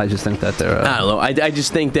possum. I just think that they're. I don't know. I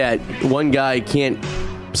just think that one guy can't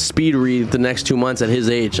speed read the next 2 months at his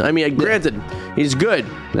age. I mean, granted, he's good.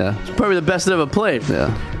 Yeah. He's probably the best that ever played.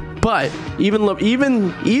 Yeah. But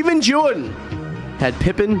even Jordan had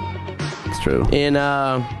Pippen. It's true. And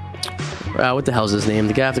what the hell's his name?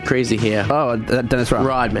 The guy with the crazy hair. Oh, Dennis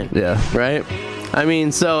Rodman. Yeah. Right? I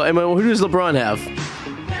mean, so who does LeBron have?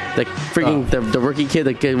 The freaking the rookie kid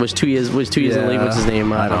that was 2 years in the league. What's his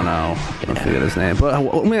name? I don't know. I forget his name. But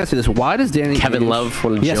let me ask you this: why does Danny Kevin Ainge, Love?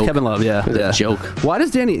 What a yes, joke. Kevin Love. Yeah, a joke. Why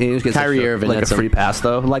does Danny Ainge get Kyrie Irving a free pass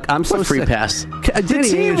though? Like I'm so what free sick. pass. Danny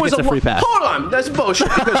Ainge gets a free pass. Hold on, that's bullshit.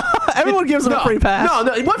 Everyone gives him a free pass.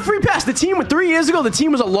 No, what free pass? The team 3 years ago, the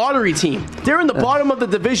team was a lottery team. They're in the bottom of the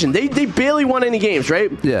division. They barely won any games,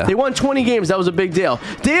 right? Yeah. They won 20 games. That was a big deal.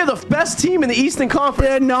 They are the best team in the Eastern Conference.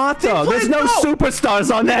 They're not though. There's no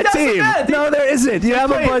superstars on that team. No, there isn't. You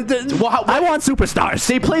have I want superstars. I want superstars.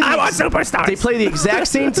 They play the exact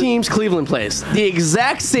same teams Cleveland plays. The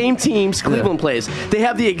exact same teams Cleveland plays. They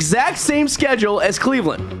have the exact same schedule as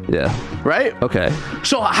Cleveland. Yeah. Right? Okay.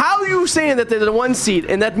 So how are you saying that they're the 1 seed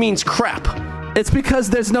and that means crap? It's because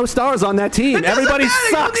there's no stars on that team. Everybody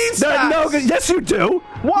sucks. Yes, you do.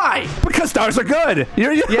 Why? Because stars are good.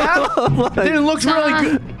 Yeah? Then it looks really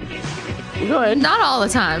good. Go ahead. Not all the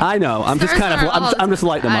time. I know. I'm just Stars kind of. aren't all I'm the just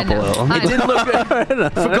lighting them I up a know. little. I It didn't look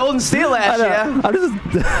good for Golden State last year. I'm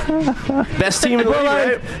just. Best team in the league,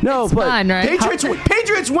 right? No, It's but fun, right?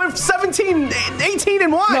 Patriots went 17, 18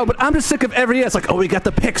 and 1. no, but I'm just sick of every year. It's like, oh, we got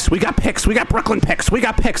the picks, we got Brooklyn picks, we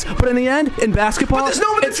got picks. But in the end, in basketball, But there's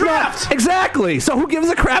no one to it's not- draft. Exactly. So who gives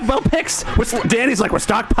a crap about picks? Danny's like, we're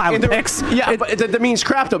stockpiling picks. Yeah, but that means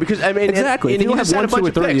crap though, because I mean, Exactly. And If you you have just had 1, a bunch 2, or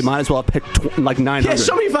of 3, you picks. might as well pick like 900. Yeah,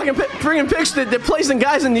 so many fucking friggin' picks that they're placing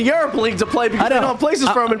guys in the Europe League to play because I they know. don't have places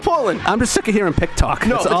for them in Portland. I'm just sick of hearing pick talk.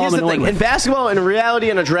 No, That's but all here's I'm the annoyed thing. In with. basketball, in reality,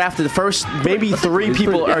 in a draft, the first maybe 3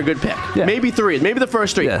 people are a good pick. Yeah. Maybe 3. Maybe the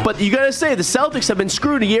first 3. Yeah. But you gotta say, the Celtics have been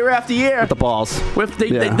screwed year after year. The balls. With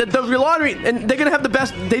Yeah. the lottery, and they're gonna have the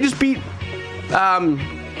best. They just beat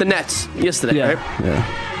the Nets yesterday, Yeah. right? Yeah.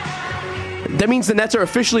 That means the Nets are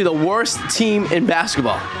officially the worst team in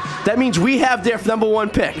basketball. That means we have their number 1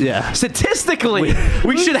 pick. Yeah. Statistically,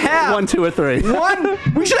 we should have 1, 2, or 3. 1.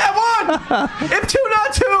 We should have 1. If 2,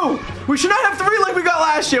 not 2. We should not have 3 like we got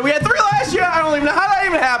last year. We had 3 last year. I don't even know how that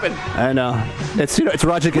even happened. I know. It's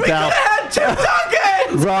Roger We could Goodell. have had Tim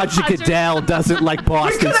Duncan. Roger Goodell doesn't like We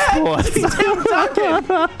Boston could have sports. had Tim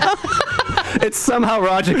Duncan. It's somehow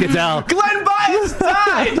Roger Goodell. Glenn Bias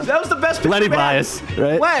died. That was the best pick. Lenny we had. Bias,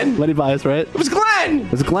 right? Glenn. Lenny Bias, right? It was Glenn.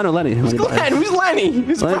 Was it Glenn or Lenny? Lenny Glenn. Bias. Who's Lenny?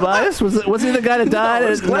 Who's Lenny Bias? Was he the guy that died? it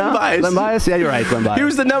was Glenn Bias. Glenn Bias? Yeah, you're right. Glenn Bias. He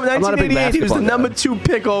was the number I'm not a big 1988. He was the basketball number guy. 2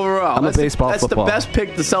 pick overall. I'm a baseball, That's football. the best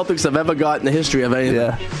pick the Celtics have ever got in the history of anything.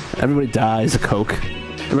 Yeah. Everybody dies of coke.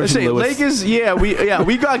 Let's say Lewis. Lakers.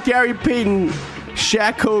 We got Gary Payton,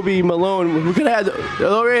 Shaq, Kobe, Malone. We could have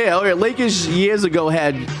had. Lakers years ago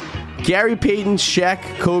had Gary Payton, Shaq,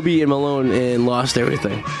 Kobe, and Malone, and lost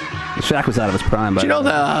everything. Shaq was out of his prime. Do you know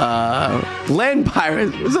the Len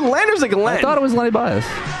Bias? Was it Len or was it Glenn? I thought it was Lenny Bias.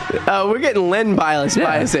 We're getting Len Bias. Yeah.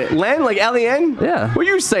 Bias it. Len, like L-E-N? Yeah. What are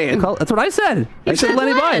you saying? That's what I said. I said said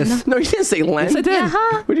Lenny Len. Bias. No, you didn't say Len. Yes, I did.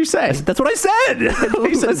 Uh-huh. What did you say? That's what I said.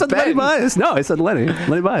 You said I said Lenny Ben. Bias. No, I said Lenny.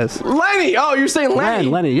 Lenny Bias. Lenny. Oh, you're saying Lenny.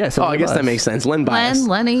 Lenny, yes. Oh, I guess that makes sense. Len Bias.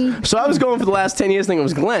 Glenn, Lenny. So I was going for the last 10 years thinking it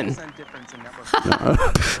was Glenn.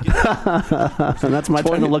 And that's my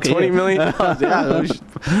turn to look at $20 you. million.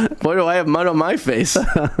 Yeah. Boy, do I have mud on my face.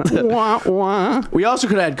 Wah, wah. We also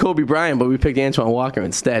could have had Kobe Bryant, but we picked Antoine Walker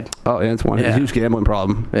instead. Oh, yeah, it's one. Yeah. A huge gambling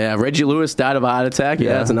problem. Yeah, Reggie Lewis died of a heart attack. Yeah,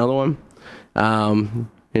 Yeah. that's another one.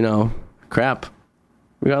 Crap.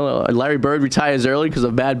 We got Larry Bird retires early because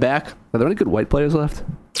of bad back. Are there any good white players left?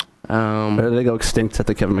 Or do they go extinct at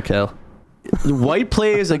the Kevin McHale? White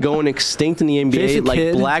players are going extinct in the NBA, Jason like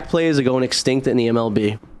Kidd. black players are going extinct in the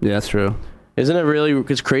MLB. Yeah, that's true. Isn't it really?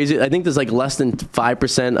 It's crazy. I think there's like less than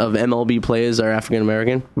 5% of MLB players are African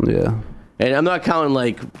American. Yeah. And I'm not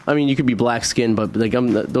counting you could be black skinned, but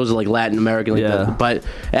those are like Latin American. Yeah. But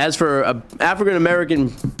as for a African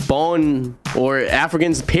American born or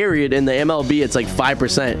Africans period in the MLB, it's like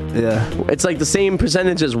 5%. Yeah. It's like the same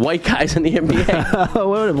percentage as white guys in the NBA.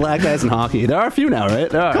 What are the black guys in hockey? There are a few now, right?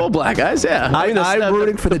 There are. Cool black guys, yeah. I'm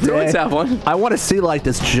rooting for the day. Bruins have one. I want to see like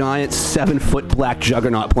this giant 7-foot black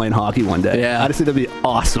juggernaut playing hockey one day. Yeah. I just think that'd be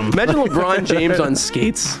awesome. Imagine LeBron James on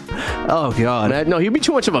skates. Oh god. No, he'd be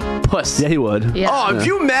too much of a puss. Yeah, he would. Yeah. Oh, if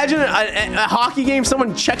you imagine a hockey game,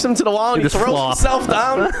 someone checks him to the wall and he just throws flop. himself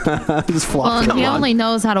down. Just flop. Well, he only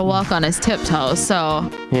knows how to walk on his tiptoes, so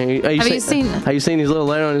Have you seen- Are you saying he's a little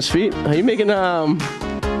light on his feet? Are you making Are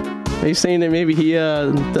you saying that maybe he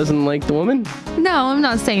doesn't like the woman? no, I'm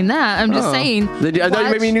not saying that. I'm just saying. I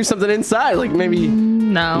thought maybe you knew something inside, like maybe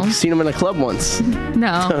No, you've seen him in a club once. All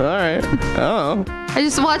no. right. Oh, I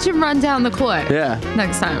just watch him run down the court. yeah.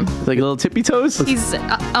 Next time, Like a little tippy toes. he's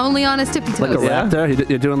only on his tippy toes. Like a Yeah. raptor?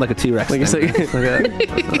 You're doing like a T-Rex. Like it's thing.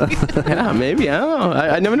 like, yeah, maybe. I don't know.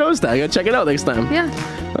 I never noticed that. I gotta check it out next time.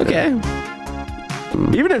 Yeah. Okay.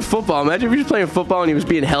 Even in football, imagine if he was playing football and he was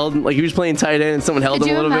being held, like he was playing tight end and someone held Could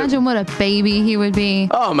him a you little bit. imagine what a baby he would be?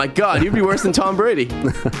 Oh my God, you'd be worse than Tom Brady.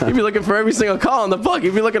 You'd be looking for every single call in the book.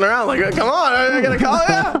 You'd be looking around like, come on, I gotta call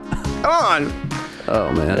you. Come on.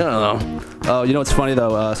 Oh man. I don't know. Oh, you know what's funny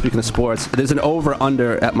though? Speaking of sports, there's an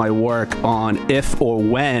over/under at my work on if or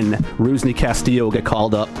when Rusney Castillo will get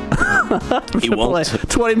called up. He won't.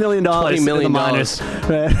 $20 million. $20 million. in the minors.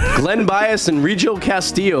 Glenn Bias and Regil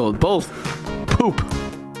Castillo, both poop.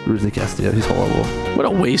 Rusney Castillo, he's horrible. What a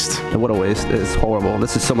waste. And what a waste! It's horrible.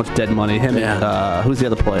 This is so much dead money. Him. Yeah. Who's the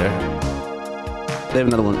other player? They have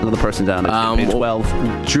another person down at page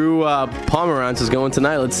 12. Drew Pomerantz is going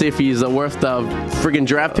tonight. Let's see if he's worth the friggin'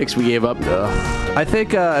 draft picks we gave up. I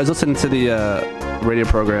think I was listening to the radio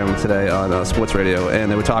program today on sports radio,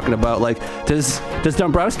 and they were talking about like, does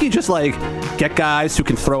Dombrowski just like get guys who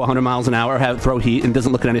can throw 100 miles an hour, throw heat, and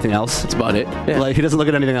doesn't look at anything else? That's about it. Yeah. Like he doesn't look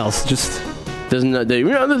at anything else. Just doesn't.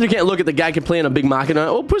 You can't look at the guy can play in a big market.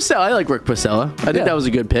 Oh, Purcell. I like Rick Purcell. I think that was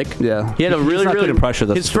a good pick. Yeah, he had a He's really not good in pressure.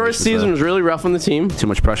 His first season was really rough on the team. Too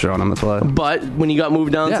much pressure on him. That's why. But when he got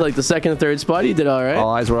moved down to like the second or third spot, he did all right.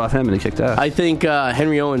 All eyes were off him, and he kicked ass. I think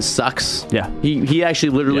Henry Owens sucks. Yeah, he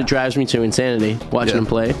actually literally drives me to insanity watching him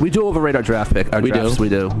play. We do overrate our draft pick. We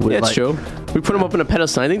do. Yeah, it's true. We put him up in a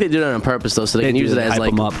pedestal. I think they did it on purpose though, so they can use it as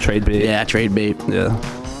like him up, trade bait. Yeah, trade bait. Yeah.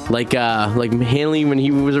 Like Hanley when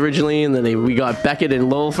he was originally, and then we got Beckett and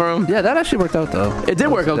Lowell for him. Yeah, that actually worked out though. It did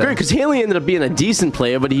work out great because Hanley ended up being a decent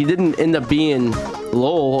player, but he didn't end up being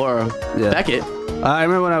Lowell or Beckett. I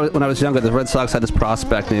remember when I was younger, the Red Sox had this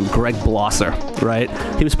prospect named Greg Blosser, right?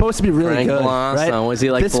 He was supposed to be really good, right? Was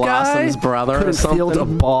he like this Blossom's brother or something? Couldn't field a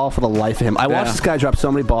ball for the life of him. I watched this guy drop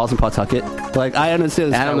so many balls in Pawtucket. Like, I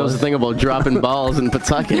understand this. Adam knows the thing about dropping balls in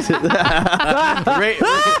Pawtucket.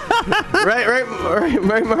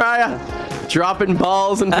 right, Mariah? Dropping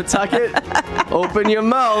balls in Pawtucket? Open your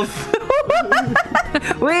mouth.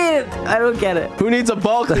 Wait, I don't get it. Who needs a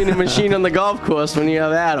ball cleaning machine on the golf course when you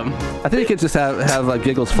have Adam? I think he could just have like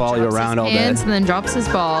Giggles follow you around all day. And then drops his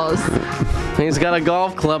balls. He's got a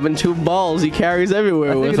golf club and 2 balls he carries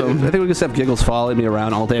everywhere with him. I think we could just have Giggles follow me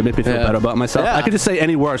around all day, make me feel better about myself. Yeah. I could just say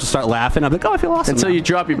any words and start laughing. I'm like, oh, I feel awesome. Until now. you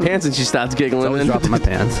drop your pants and she starts giggling. I was dropping my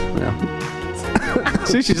pants. Yeah.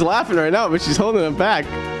 See, she's laughing right now, but she's holding it back.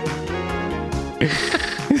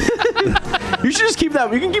 You should just keep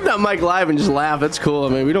that. You can keep that mic live and just laugh. That's cool. I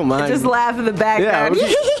mean, we don't mind. Just laugh in the background.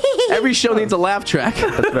 Yeah, every show needs a laugh track.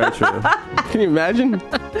 That's very true. Can you imagine?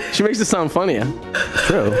 She makes it sound funnier.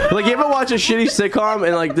 True. Like, you ever watch a shitty sitcom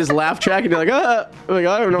and like this laugh track and you're like, I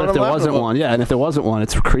don't know what But if I'm there laughing wasn't about. one, and if there wasn't one,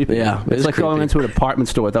 it's creepy. Yeah, it's like going into an apartment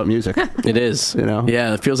store without music. It is. You know?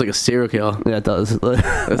 Yeah, it feels like a serial killer. Yeah, it does.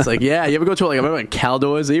 It's like, yeah, you ever go to like, I remember like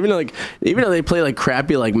Caldors, even though they play like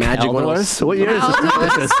crappy like Magic Caldors? What year is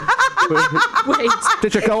this? Wait.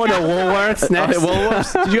 Did you go into Woolworths next?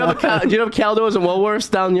 Woolworths? Did you have Caldors and Woolworths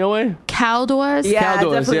down your way? Caldors? Yeah,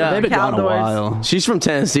 Caldors, definitely. yeah. They've been gone a Caldors. while. She's from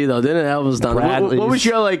Tennessee though, didn't it? That was done. What was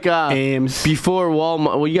your like Ames before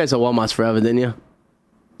Walmart? Well, you guys had Walmart's forever, didn't you?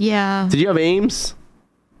 Yeah. Did you have Ames?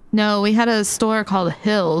 No, we had a store called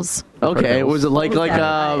Hills. Okay, was it like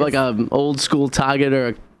Nice. a old school Target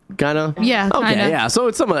or kind of? Yeah, Okay, kinda. yeah. So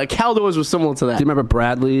it's something like Caldors was similar to that. Do you remember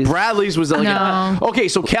Bradley's? Bradley's was like No. okay,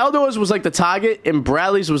 so Caldors was like the Target and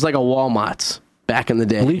Bradley's was like a Walmart's back in the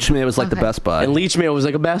day. Leachman was like the Okay. Best Buy. And Leachman was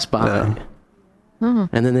like a Best Buy. Yeah.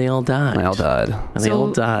 And then they all died. They all died. And they So-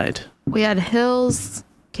 all died. We had Hills,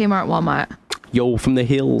 Kmart, Walmart. Yo, from the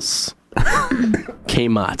hills.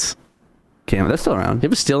 Kmart. Kmart, that's still around. You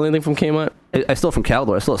ever steal anything from Kmart? I stole from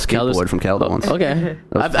Caldor. I stole a skateboard Caldor's- from Caldor once. Okay.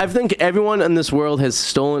 I think everyone in this world has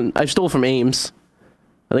stolen. I stole from Ames.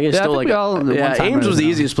 I think I stole think we all- one yeah, time Ames or was the no.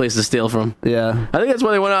 easiest place to steal from. Yeah. I think that's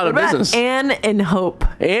why they went out of What about business. Anne and Hope?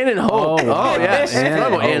 Ann and Hope. Oh, yes. Ann I forgot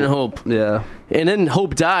about and Ann and Hope. Yeah. And then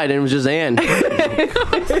Hope died, and it was just Ann.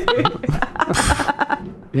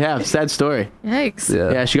 Yeah, sad story. Yikes.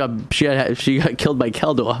 Yeah. Yeah, she got killed by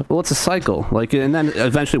Keldor. Well, it's a cycle. Like, and then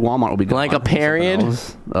eventually Walmart will be gone. Like a period?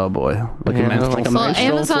 Oh boy. Like Yeah, a menstrual. like a Well, menstrual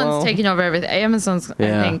Amazon's flow. taking over everything. Amazon's,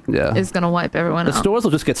 Yeah. I think, Yeah. is going to wipe everyone The out. stores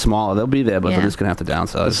will just get smaller. They'll be there, but Yeah. they're just gonna have to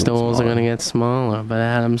downsize. The stores are going to get smaller, but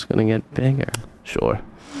Adam's going to get bigger. Sure.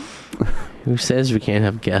 Who says we can't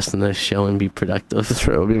have guests in this show and be productive? That's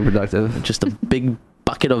true. Being productive. Just a big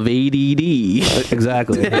bucket of ADD.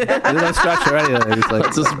 Exactly. There's no structure or anything. It's like,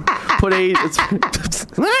 Let's just put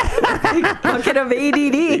Bucket of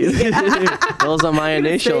ADD. those are my Say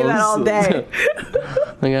initials. that all day.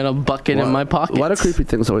 I got a bucket in my pocket. a lot of creepy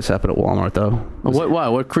things always happen at Walmart, though.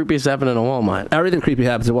 What creepy is happening at Walmart? Everything creepy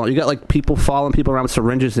happens at Walmart. You got like people following people around with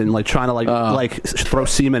syringes and like trying to like throw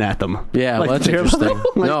semen at them. Yeah, like, well, that's did you hear about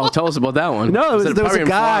interesting. that? No, tell us about that one. No, Is it there was probably a in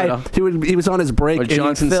guy. Florida? He was on his break. Or and he'd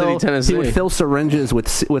Johnson fill- City, Tennessee. He would fill syringes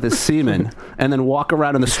with his semen and then walk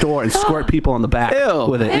around in the store and squirt people on the back Ew.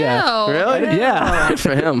 with it. Yeah, Ew. Really? yeah. Good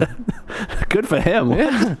for him. Good for him. I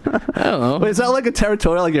don't know. Wait, is that like a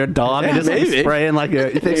territorial, like you're a dog and Yeah, just like maybe. spraying like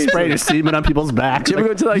they spray your semen on people's backs? Did you ever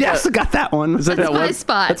Like, go to, like, yes, I got that one. Is that That's that my web-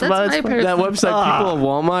 spot. That's my person. That website, People of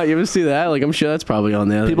Walmart. You ever see that? Like, I'm sure that's probably on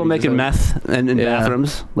there. People making meth in Yeah.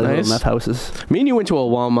 bathrooms, like Nice. little meth houses. Me and you went to a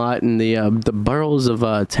Walmart in the boroughs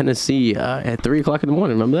of Tennessee at 3 o'clock in the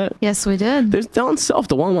morning. Remember that? Yes, we did. There's down south.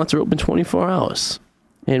 The Walmarts are open 24 hours.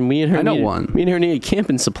 And me and her I know needed, one. Me and her needed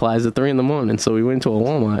camping supplies at 3 a.m, so we went to a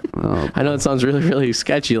Walmart. Oh, I know it sounds really, really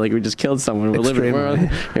sketchy, like we just killed someone. We're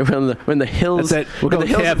in the hills. That's it. We're in the going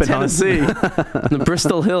hills camping, of Tennessee, in the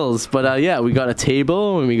Bristol Hills. But yeah, we got a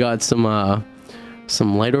table and we got some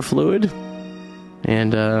lighter fluid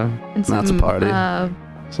and And That's a party.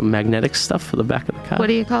 some magnetic stuff for the back of the car. What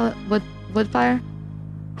do you call it? Wood fire?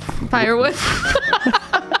 Firewood?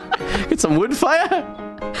 Get some wood fire.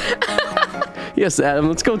 Yes, Adam.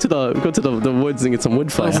 Let's go to the woods and get some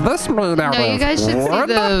wood fire. this made out No,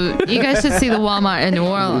 you guys should see the Walmart in New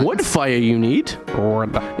Orleans. Wood fire you need.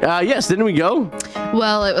 Yes, didn't we go?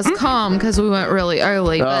 Well, it was calm because we went really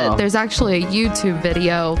early, Oh. but there's actually a YouTube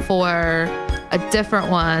video for a different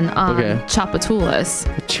one on Chapatulas.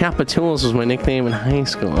 Chapatulas was my nickname in high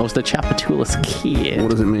school. I was the Chapatulas kid.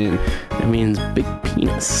 What does it mean? It means big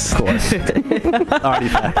penis. Of course.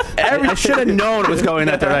 Artifacts. I should have known it was going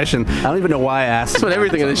that direction. I don't even know why I asked. That's what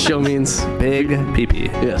everything in this show means. Big pee-pee.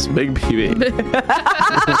 Yes, big pee-pee.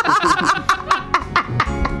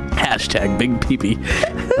 Hashtag big pee-pee.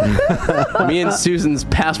 Me and Susan's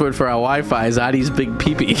password for our Wi-Fi is Arty's big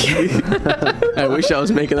pee-pee. I wish I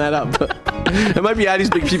was making that up. It might be Arty's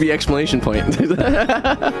big pee-pee exclamation point.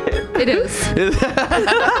 It is.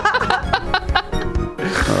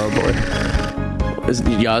 Oh boy.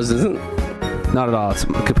 Yours isn't? Not at all. It's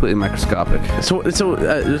completely microscopic. So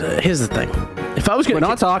here's the thing. If I was We're going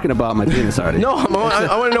not talking about my penis already. No,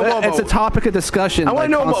 I want to know more about... It's a topic of discussion. I want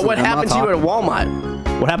to know about what happened to you at Walmart.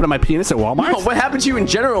 What happened to my penis at Walmart? No, what happened to you in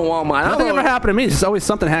general at Walmart? Nothing ever happened to me. It's just always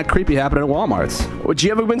something creepy happening at Walmart's. Would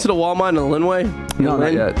you ever been to the Walmart in Linway? No,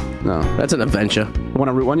 not yet. No. That's an adventure. One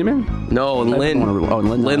on Route 1, you mean? No, in Lynn. Oh, in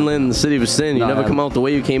Lynn. Lynn, the city of sin. You No, never I come out the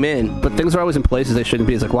way you came in. But things are always in places they shouldn't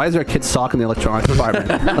be. It's like, why is there a kid sock in the electronics department?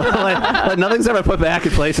 like nothing's ever put back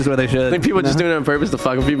in places where they should. I think people are just doing it on purpose to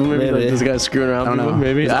fuck with people. Maybe like this guy's screwing around. I don't people. know.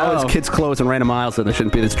 Maybe. There's I don't always know. kids' clothes in random aisles that there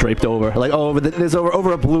shouldn't be. That's draped over. Like, there's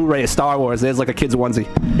over a Blu-ray of Star Wars. There's like a kid's onesie.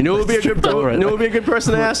 You know who would be a good? Over it. You know who would be a good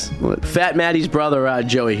person to ask? What? Fat Maddie's brother,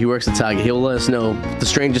 Joey. He works at Target. He'll let us know the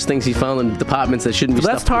strangest things he found in departments that shouldn't be. But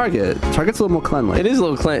that's stuffed. Target. Target's a little more cleanly. It is a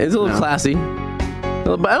little It's a little classy.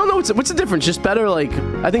 But I don't know what's the difference. Just better. Like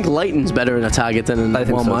I think Lighton's better in a Target than in I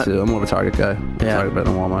think Walmart. so too. I'm more of a Target guy. Yeah. Target better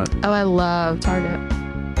than Walmart. Oh, I love Target.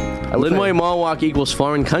 Linway Mall walk equals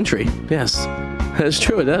foreign country. Yes, that's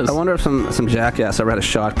true. It does. I wonder if some jackass ever had a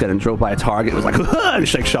shotgun and drove by a Target and was like, and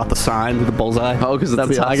just like shot the sign with the bullseye. Oh, because it's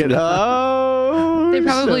That'd a be Target. awesome. Oh, They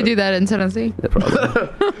probably do that in Tennessee. Yeah,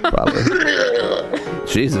 probably.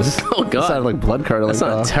 Jesus. Oh, God. That sounded like blood curdling. That's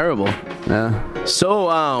not terrible. Yeah. So,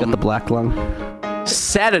 Got the black lung.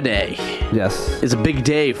 Saturday Yes, is a big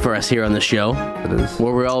day for us here on the show, it is.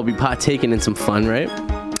 where we'll all be partaking in some fun, right?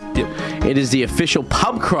 Yep. It is the official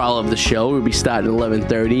pub crawl of the show. We'll be starting at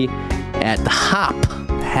 11:30 at the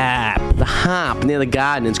Hop near the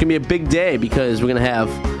Garden. It's gonna be a big day because we're gonna have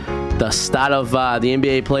the start of the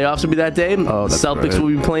NBA playoffs will be that day. Oh, that's Celtics right. will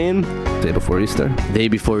be playing Day before Easter. day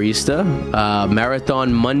before Easter.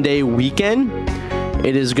 Marathon Monday weekend.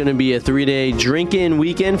 It is going to be a 3-day drink-in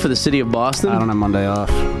weekend for the city of Boston. I don't have Monday off.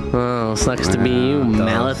 Oh, sucks to be you, It does.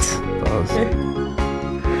 mallet. It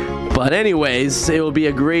does. But anyways, it will be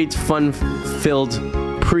a great, fun-filled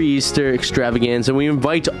pre-Easter extravaganza. We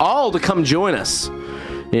invite all to come join us.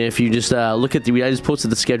 If you just look at I just posted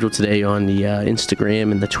the schedule today on the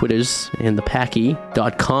Instagram and the Twitters and the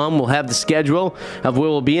Packy.com. We'll have the schedule of where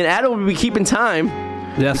we'll be. And Adam will be keeping time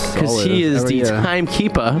Yes, because always. he is Every the year.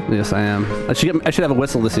 timekeeper. Yes, I am. I should have a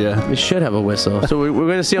whistle this year. We should have a whistle. So we're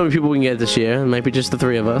going to see how many people we can get this year. It might be just the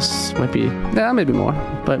three of us. Might be, Yeah, maybe more.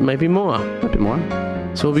 but might be more. Might be more.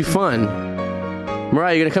 So it'll be fun.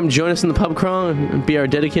 Mariah, you going to come join us in the pub crawl and be our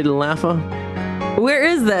dedicated laugher Where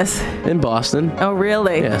is this? in Boston? Oh,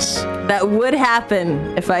 really? Yes. That would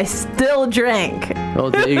happen if I still drank. Oh,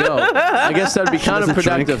 there you go. I guess that would be doesn't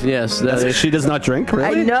counterproductive. drink? Yes. She does not drink,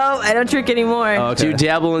 really? I know. I don't drink anymore. Oh, Do you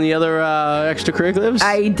dabble in the other extracurriculars?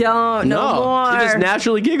 I don't. No more. You're just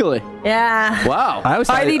naturally giggly. Yeah. Wow. I always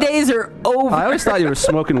thought Party days are over. I always thought you were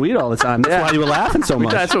smoking weed all the time. That's why you were laughing so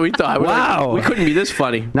much. That's what we thought. We're like, Wow. we couldn't be this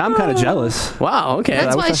funny. Now I'm kind of jealous. Wow. Okay.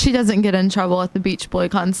 That's I why was- she doesn't get in trouble at the Beach Boy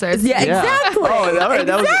concerts. Yeah, Yeah. exactly. Oh, all right,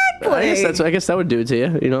 that was. Exactly. I guess that would do it to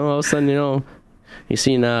you. You know, all of a sudden, you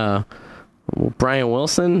seen Brian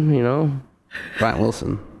Wilson. You know, Brian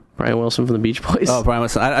Wilson. Brian Wilson from the Beach Boys. Oh, Brian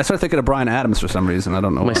Wilson. I started thinking of Brian Adams for some reason. I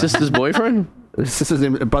don't know. My why. sister's boyfriend. His sister's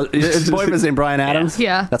name, his boyfriend's name Brian Adams?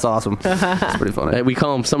 Yeah. That's awesome. That's pretty funny. We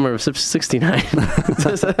call him Summer of '69.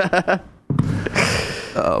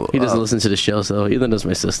 He doesn't listen to the show, so either does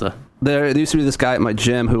my sister. There used to be this guy at my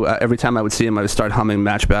gym who every time I would see him, I would start humming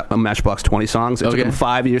Matchbox 20 songs. It took him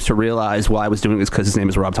 5 years to realize why I was doing this because his name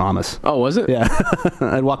is Rob Thomas. Oh, was it? Yeah.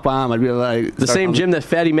 I'd walk by him. I'd be like... The same gym that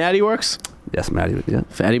Fatty Matty works? Yes, Matty. Yeah.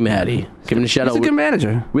 Fatty Matty. Give him a shout out. He's a good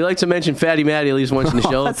manager. We like to mention Fatty Matty at least once in the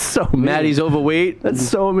show. That's so mean. Matty's overweight. That's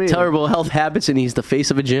so mean. Terrible health habits, and he's the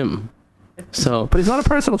face of a gym. So, but he's not a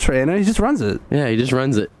personal trainer. He just runs it. Yeah, he just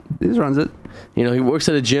runs it. He just runs it. You know, he works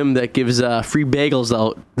at a gym that gives free bagels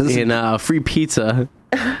out and free pizza.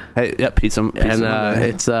 Hey, yeah, pizza and Monday.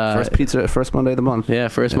 it's first Monday of the month. Yeah,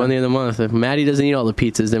 first Monday of the month. If Matty doesn't eat all the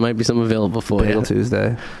pizzas, there might be some available for Bagel you.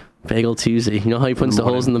 Tuesday. Bagel Tuesday. You know how he puts the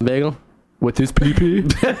holes in the bagel? With his pee-pee?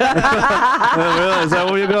 Is that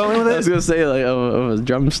where you're going with it? I was going to say, like, a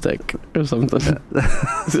drumstick or something.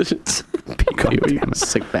 You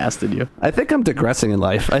sick bastard, you. I think I'm digressing in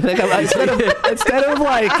life. I think instead of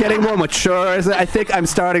like getting more mature, I think I'm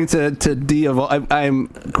starting to de-evolve. I'm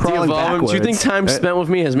crawling backwards. Do you think time spent with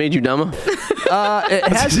me has made you dumber?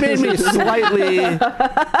 It has made me slightly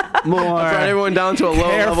more brought everyone down to a low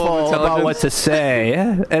level of intelligence about what to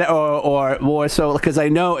say, or more so because I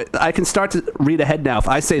know I can start to read ahead now. If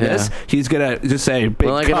I say this, he's gonna just say big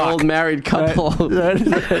like cock. an old married couple.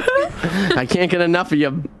 I can't get enough of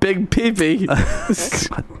your big pee-pee.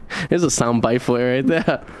 Here's a sound bite for you right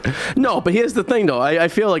there. No, but here's the thing though. I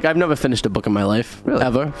feel like I've never finished a book in my life,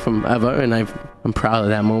 ever, and I'm proud of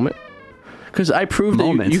that moment. Because I proved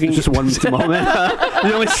that you can just one moment.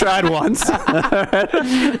 You only tried once.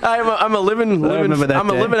 I'm a living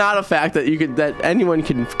artifact that anyone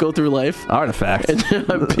can go through life. Artifact.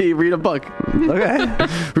 And read a book. Okay.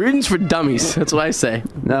 Reading's for dummies. That's what I say.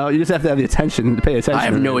 No, you just have to have the attention to pay attention. I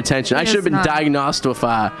have no attention. I should have been diagnosed with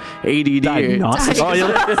ADD. Diagnosed? Oh, you're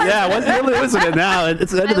losing it now.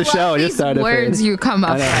 It's the end of the show. These words you come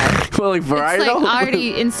up with. Well, like variety. It's like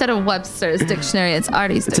Arty instead of Webster's dictionary. It's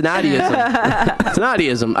Arty's dictionary. It's an Artyism. It's an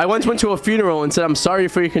Artyism. I once went to a funeral and said, "I'm sorry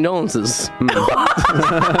for your condolences."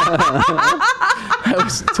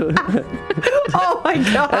 Oh my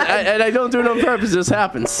god! And I don't do it on purpose. It just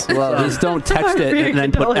happens. Well, just don't text it and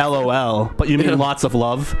then put LOL. But you mean lots of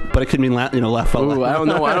love? But it could mean left. Ooh, I don't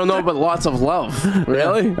know about lots of love.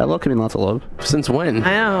 Really? LOL can mean lots of love. Since when?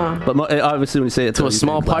 I know. But obviously, when you say it to a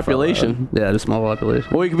small population. Yeah, to a small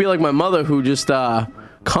population. Or you could be like my mother, who just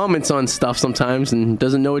comments on stuff sometimes and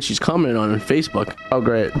doesn't know what she's commenting on Facebook. Oh,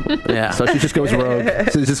 great. Yeah. So she just goes rogue.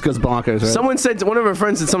 So she just goes bonkers, right? Someone said, one of her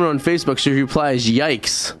friends said something on Facebook, she replies,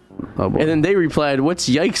 "Yikes." Oh, boy. And then they replied, "What's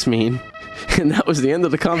yikes mean?" And that was the end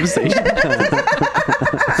of the conversation.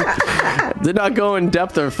 Did not go in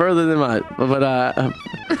depth or further than that. But,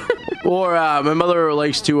 or my mother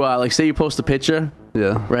likes to, say you post a picture.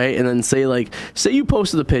 Yeah. Right? And then say you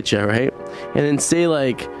posted the picture, right? And then say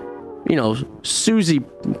Susie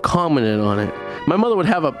commented on it. My mother would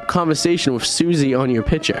have a conversation with Susie on your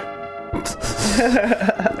picture.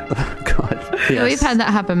 God. Yes. We've had that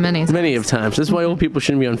happen many times. Many of times. That's why old people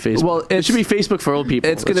shouldn't be on Facebook. Well, it should be Facebook for old people.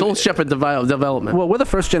 It's old shepherd development. Well, we're the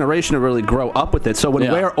first generation to really grow up with it. So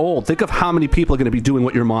when we're old, think of how many people are going to be doing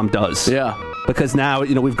what your mom does. Yeah. Because now,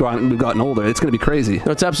 we've gotten older. It's going to be crazy.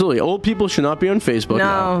 No, it's absolutely. Old people should not be on Facebook.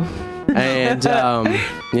 No. And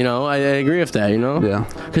I agree with that. Yeah.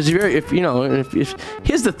 Because if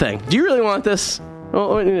here's the thing. Do you really want this?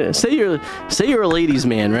 Oh, say you're a ladies'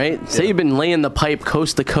 man, right? Yeah. Say you've been laying the pipe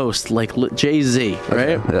coast to coast like Jay-Z,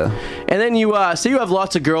 right? Yeah. And then you say you have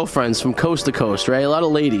lots of girlfriends from coast to coast, right? A lot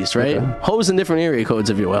of ladies, right? Okay. Hoes in different area codes,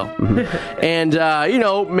 if you will. Mm-hmm. And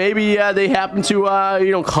maybe they happen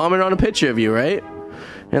to comment on a picture of you, right?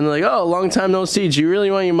 And they're like, "Oh, long time no see. Do you really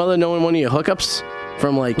want your mother knowing one of your hookups?"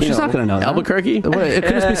 From she's not gonna know Albuquerque. It could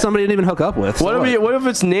just be somebody you didn't even hook up with. What if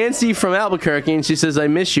it's Nancy from Albuquerque and she says, "I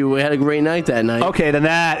miss you. We had a great night that night." Okay, then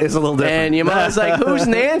that is a little different. And your mother's like, "Who's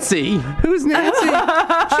Nancy? Who's Nancy?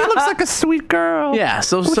 She looks like a sweet girl." Yeah.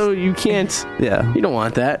 So you can't. Yeah. You don't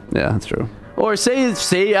want that. Yeah, that's true. Or say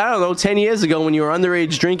I don't know, 10 years ago when you were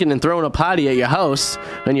underage drinking and throwing a party at your house,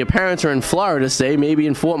 and your parents are in Florida, maybe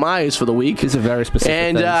in Fort Myers for the week. These are very specific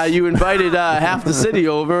And you invited half the city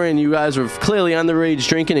over, and you guys were clearly underage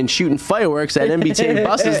drinking and shooting fireworks at MBTA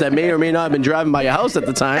buses that may or may not have been driving by your house at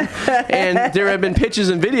the time. And there have been pictures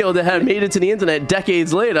and video that have made it to the internet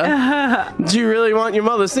decades later. Do you really want your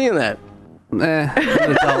mother seeing that? I'm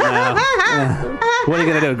an adult now. What are you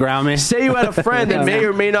going to do, ground me? Say you had a friend that may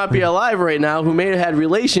or may not be alive right now who may have had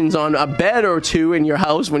relations on a bed or two in your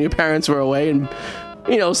house when your parents were away, and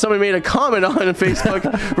somebody made a comment on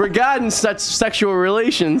Facebook regarding such sexual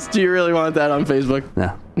relations. Do you really want that on Facebook?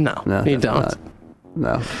 No, you don't.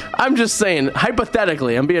 No. I'm just saying,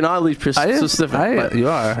 hypothetically, I'm being oddly specific. You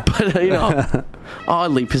are. But,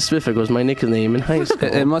 oddly Pacific was my nickname in high school.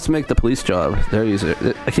 It must make the police job. They're easier.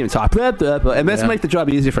 I can't even talk. It must make the job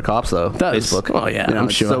easier for cops, though. Facebook. Oh, yeah, I'm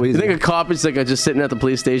sure. So you easy. think a cop is like just sitting at the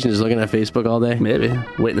police station just looking at Facebook all day? Maybe.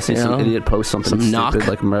 Waiting to see some idiot post something stupid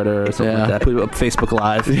like murder or something like that. Put it up Facebook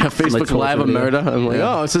Live. Yeah, Facebook Live of murder. I'm like,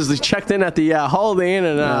 it says they checked in at the Holiday Inn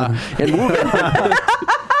and moving.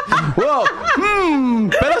 Well,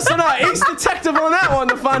 better send our ace detective on that one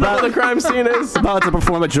to find out where the crime scene is. About to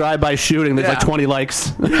perform a drive-by shooting. There's like 20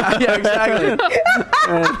 likes. Yeah, exactly.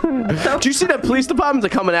 Do you see that police departments are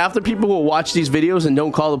coming after people who watch these videos and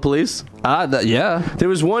don't call the police? Yeah. There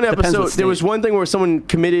was one episode. There was one thing where someone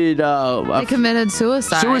committed they committed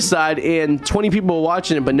suicide. And 20 people were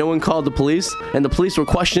watching it, but no one called the police. And the police were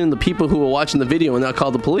questioning the people who were watching the video and not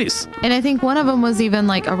called the police. And I think one of them was even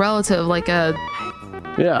like a relative, like a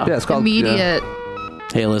it's called immediate.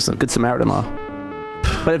 Hey, listen. Good Samaritan law.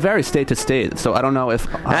 But it varies state to state, so I don't know if...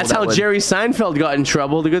 That's how Jerry Seinfeld got in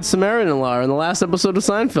trouble, the Good Samaritan law, in the last episode of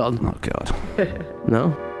Seinfeld. Oh, God.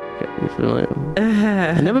 No?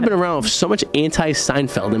 I've never been around with so much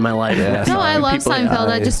anti-Seinfeld in my life. Yeah, No, I love Seinfeld.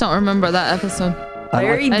 I just don't remember that episode.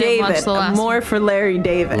 Larry I didn't watch David. the last More for Larry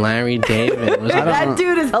David. Larry David. That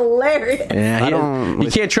dude is hilarious. Yeah, you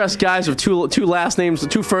can't trust guys with two last names,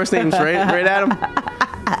 two first names, right, Adam?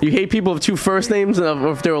 You hate people with two first names, or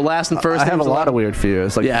if they were last and first I names. have a lot of weird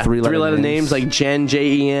fears, like three-letter names, like Jen,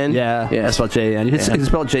 Jen. Yeah, it's spelled Jen. You can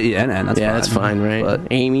spell Jenn. That's fine, right? But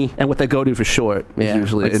Amy, and what they go to for short is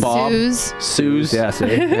usually like Bob, Suze. Yeah, see,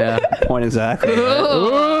 point exactly.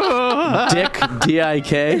 Dick,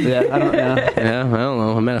 D-I-K. Yeah, I don't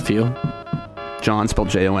know. I met a few. John spelled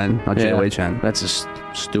Jon, not J-O-H-N. That's just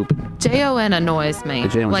stupid. Jon annoys me.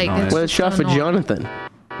 Annoys. Well, it's shot for Jonathan.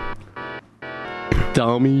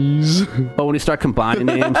 Dummies. But when you start combining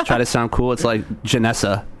names, try to sound cool, it's like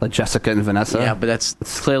Janessa, like Jessica and Vanessa. Yeah, but that's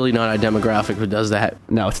clearly not our demographic who does that.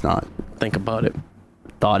 No, it's not. Think about it.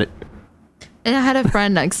 Thought it. And I had a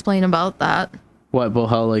friend explain about that. What, about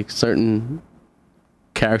how like certain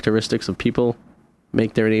characteristics of people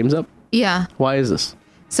make their names up? Yeah. Why is this?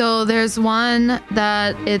 So there's one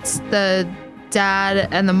that it's the dad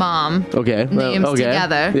and the mom names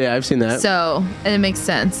together. Yeah, I've seen that. So it makes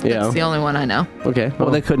sense. That's the only one I know. Okay. Well,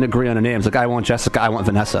 they couldn't agree on the names. Like, I want Jessica, I want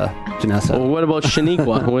Vanessa. Janessa. Well, what about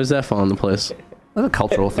Shaniqua? Where does that fall into place? That's a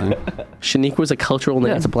cultural thing. Shaniqua's a cultural name?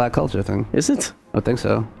 Yeah, it's a black culture thing. Is it? I think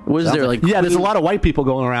so. Was there like yeah, there's a lot of white people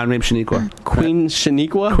going around named Shaniqua. Queen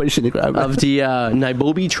Shaniqua? Queen Shaniqua. Of the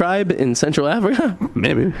Nairobi tribe in Central Africa?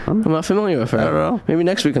 Maybe. I'm not familiar with her. I don't know. Maybe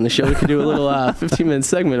next week on the show we could do a little 15-minute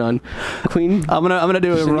segment on Queen. I'm gonna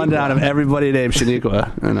do a rundown of everybody named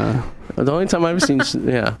Shaniqua. And, the only time I've seen,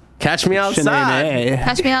 Catch Me Outside. Shanae.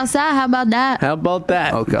 Catch me outside. How about that? How about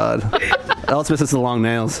that? Oh, God. Elspeth is the long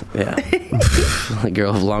nails. Yeah. A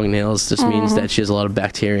girl with long nails just means that she has a lot of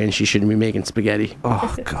bacteria and she shouldn't be making spaghetti.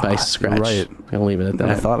 Oh, God. By scratch. Right. I'll leave it at that.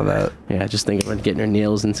 I thought of that. Yeah, just think about getting her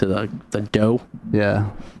nails into the dough. Yeah.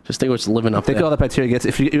 Just think what's living up there. Think all that bacteria gets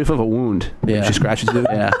if you have a wound. Yeah. She scratches you.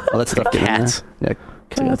 Yeah. All that stuff. Cats. Yeah.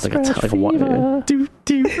 That's like a That's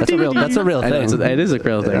a real thing. It is a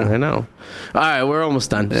real thing. I know. All right, we're almost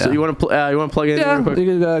done. Yeah. So you want to plug in? Yeah, real quick? you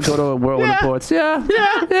can go to Whirlwind Reports. Yeah.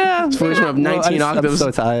 So we have 19 octaves.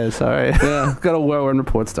 I'm so tired. Sorry. Yeah. Go to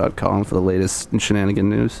whirlwindreports.com for the latest shenanigan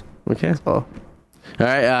news. Okay. Oh. All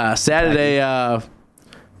right. Saturday,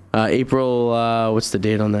 April. What's the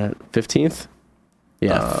date on that? 15th.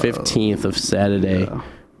 Yeah, 15th of Saturday. Yeah.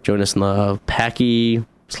 Join us in the Packy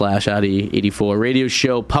 /Arty 84 radio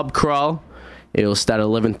show pub crawl. It'll start at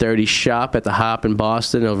 11:30 sharp at the Hop in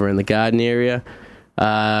Boston over in the Garden area.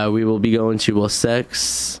 We will be going to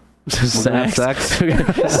Sex. I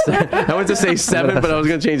went to say 7, but I was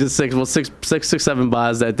going to change it to 6. Well, 7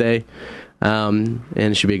 bars that day. And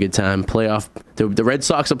it should be a good time. Playoff. The Red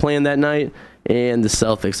Sox are playing that night, and the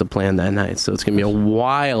Celtics are playing that night. So it's going to be a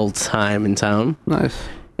wild time in town. Nice.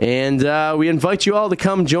 And we invite you all to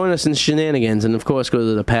come join us in shenanigans. And, of course, go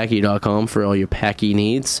to thepacky.com for all your Packy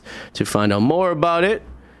needs to find out more about it.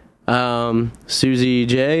 Susie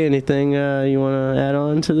J., anything you want to add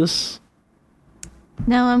on to this?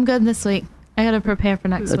 No, I'm good this week. I got to prepare for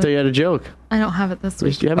next I thought week. you had a joke. I don't have it this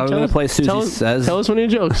week. You have I'm going to play Susie Says. Tell us one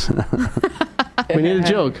of your jokes. We need a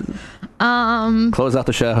joke. Close out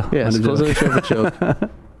the show. Yes, close out the show for a joke.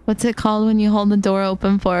 What's it called when you hold the door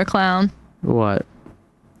open for a clown? What?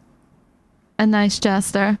 A nice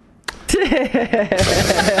jester.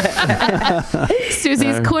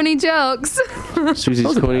 Susie's corny jokes.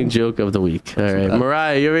 Susie's corny joke of the week. All right,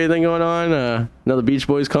 Mariah, you have anything going on? Another Beach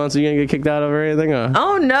Boys concert you gonna get kicked out of or anything?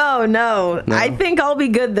 Oh no. I think I'll be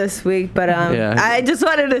good this week, but I just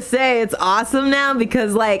wanted to say it's awesome now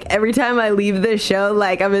because like every time I leave this show,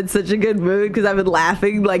 like I'm in such a good mood because I've been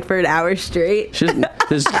laughing like for an hour straight.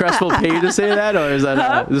 Does Cresswell pay you to say that, or is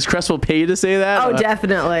that does Cresswell pay you to say that? Oh,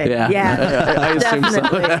 definitely. Yeah. I assume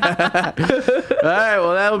Definitely. so. All right,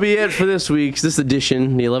 well that'll be it for this week's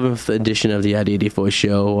edition, the 11th edition of the Arty 84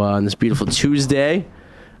 show on this beautiful Tuesday.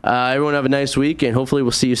 Everyone have a nice week, and hopefully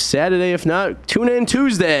we'll see you Saturday. If not, tune in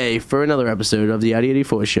Tuesday for another episode of the Arty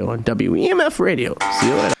 84 show on WEMF Radio. See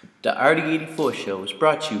you later. The Arty 84 show is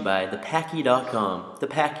brought to you by thepacky.com. The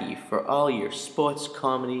Packy for all your sports,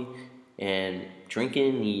 comedy, and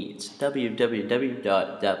drinking needs.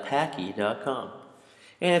 www.thepacky.com.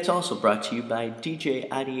 And it's also brought to you by DJ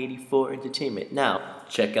Arty 84 Entertainment. Now,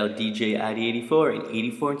 check out DJ Arty 84 and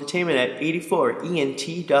 84 Entertainment at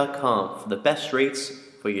 84ent.com for the best rates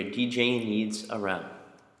for your DJing needs around.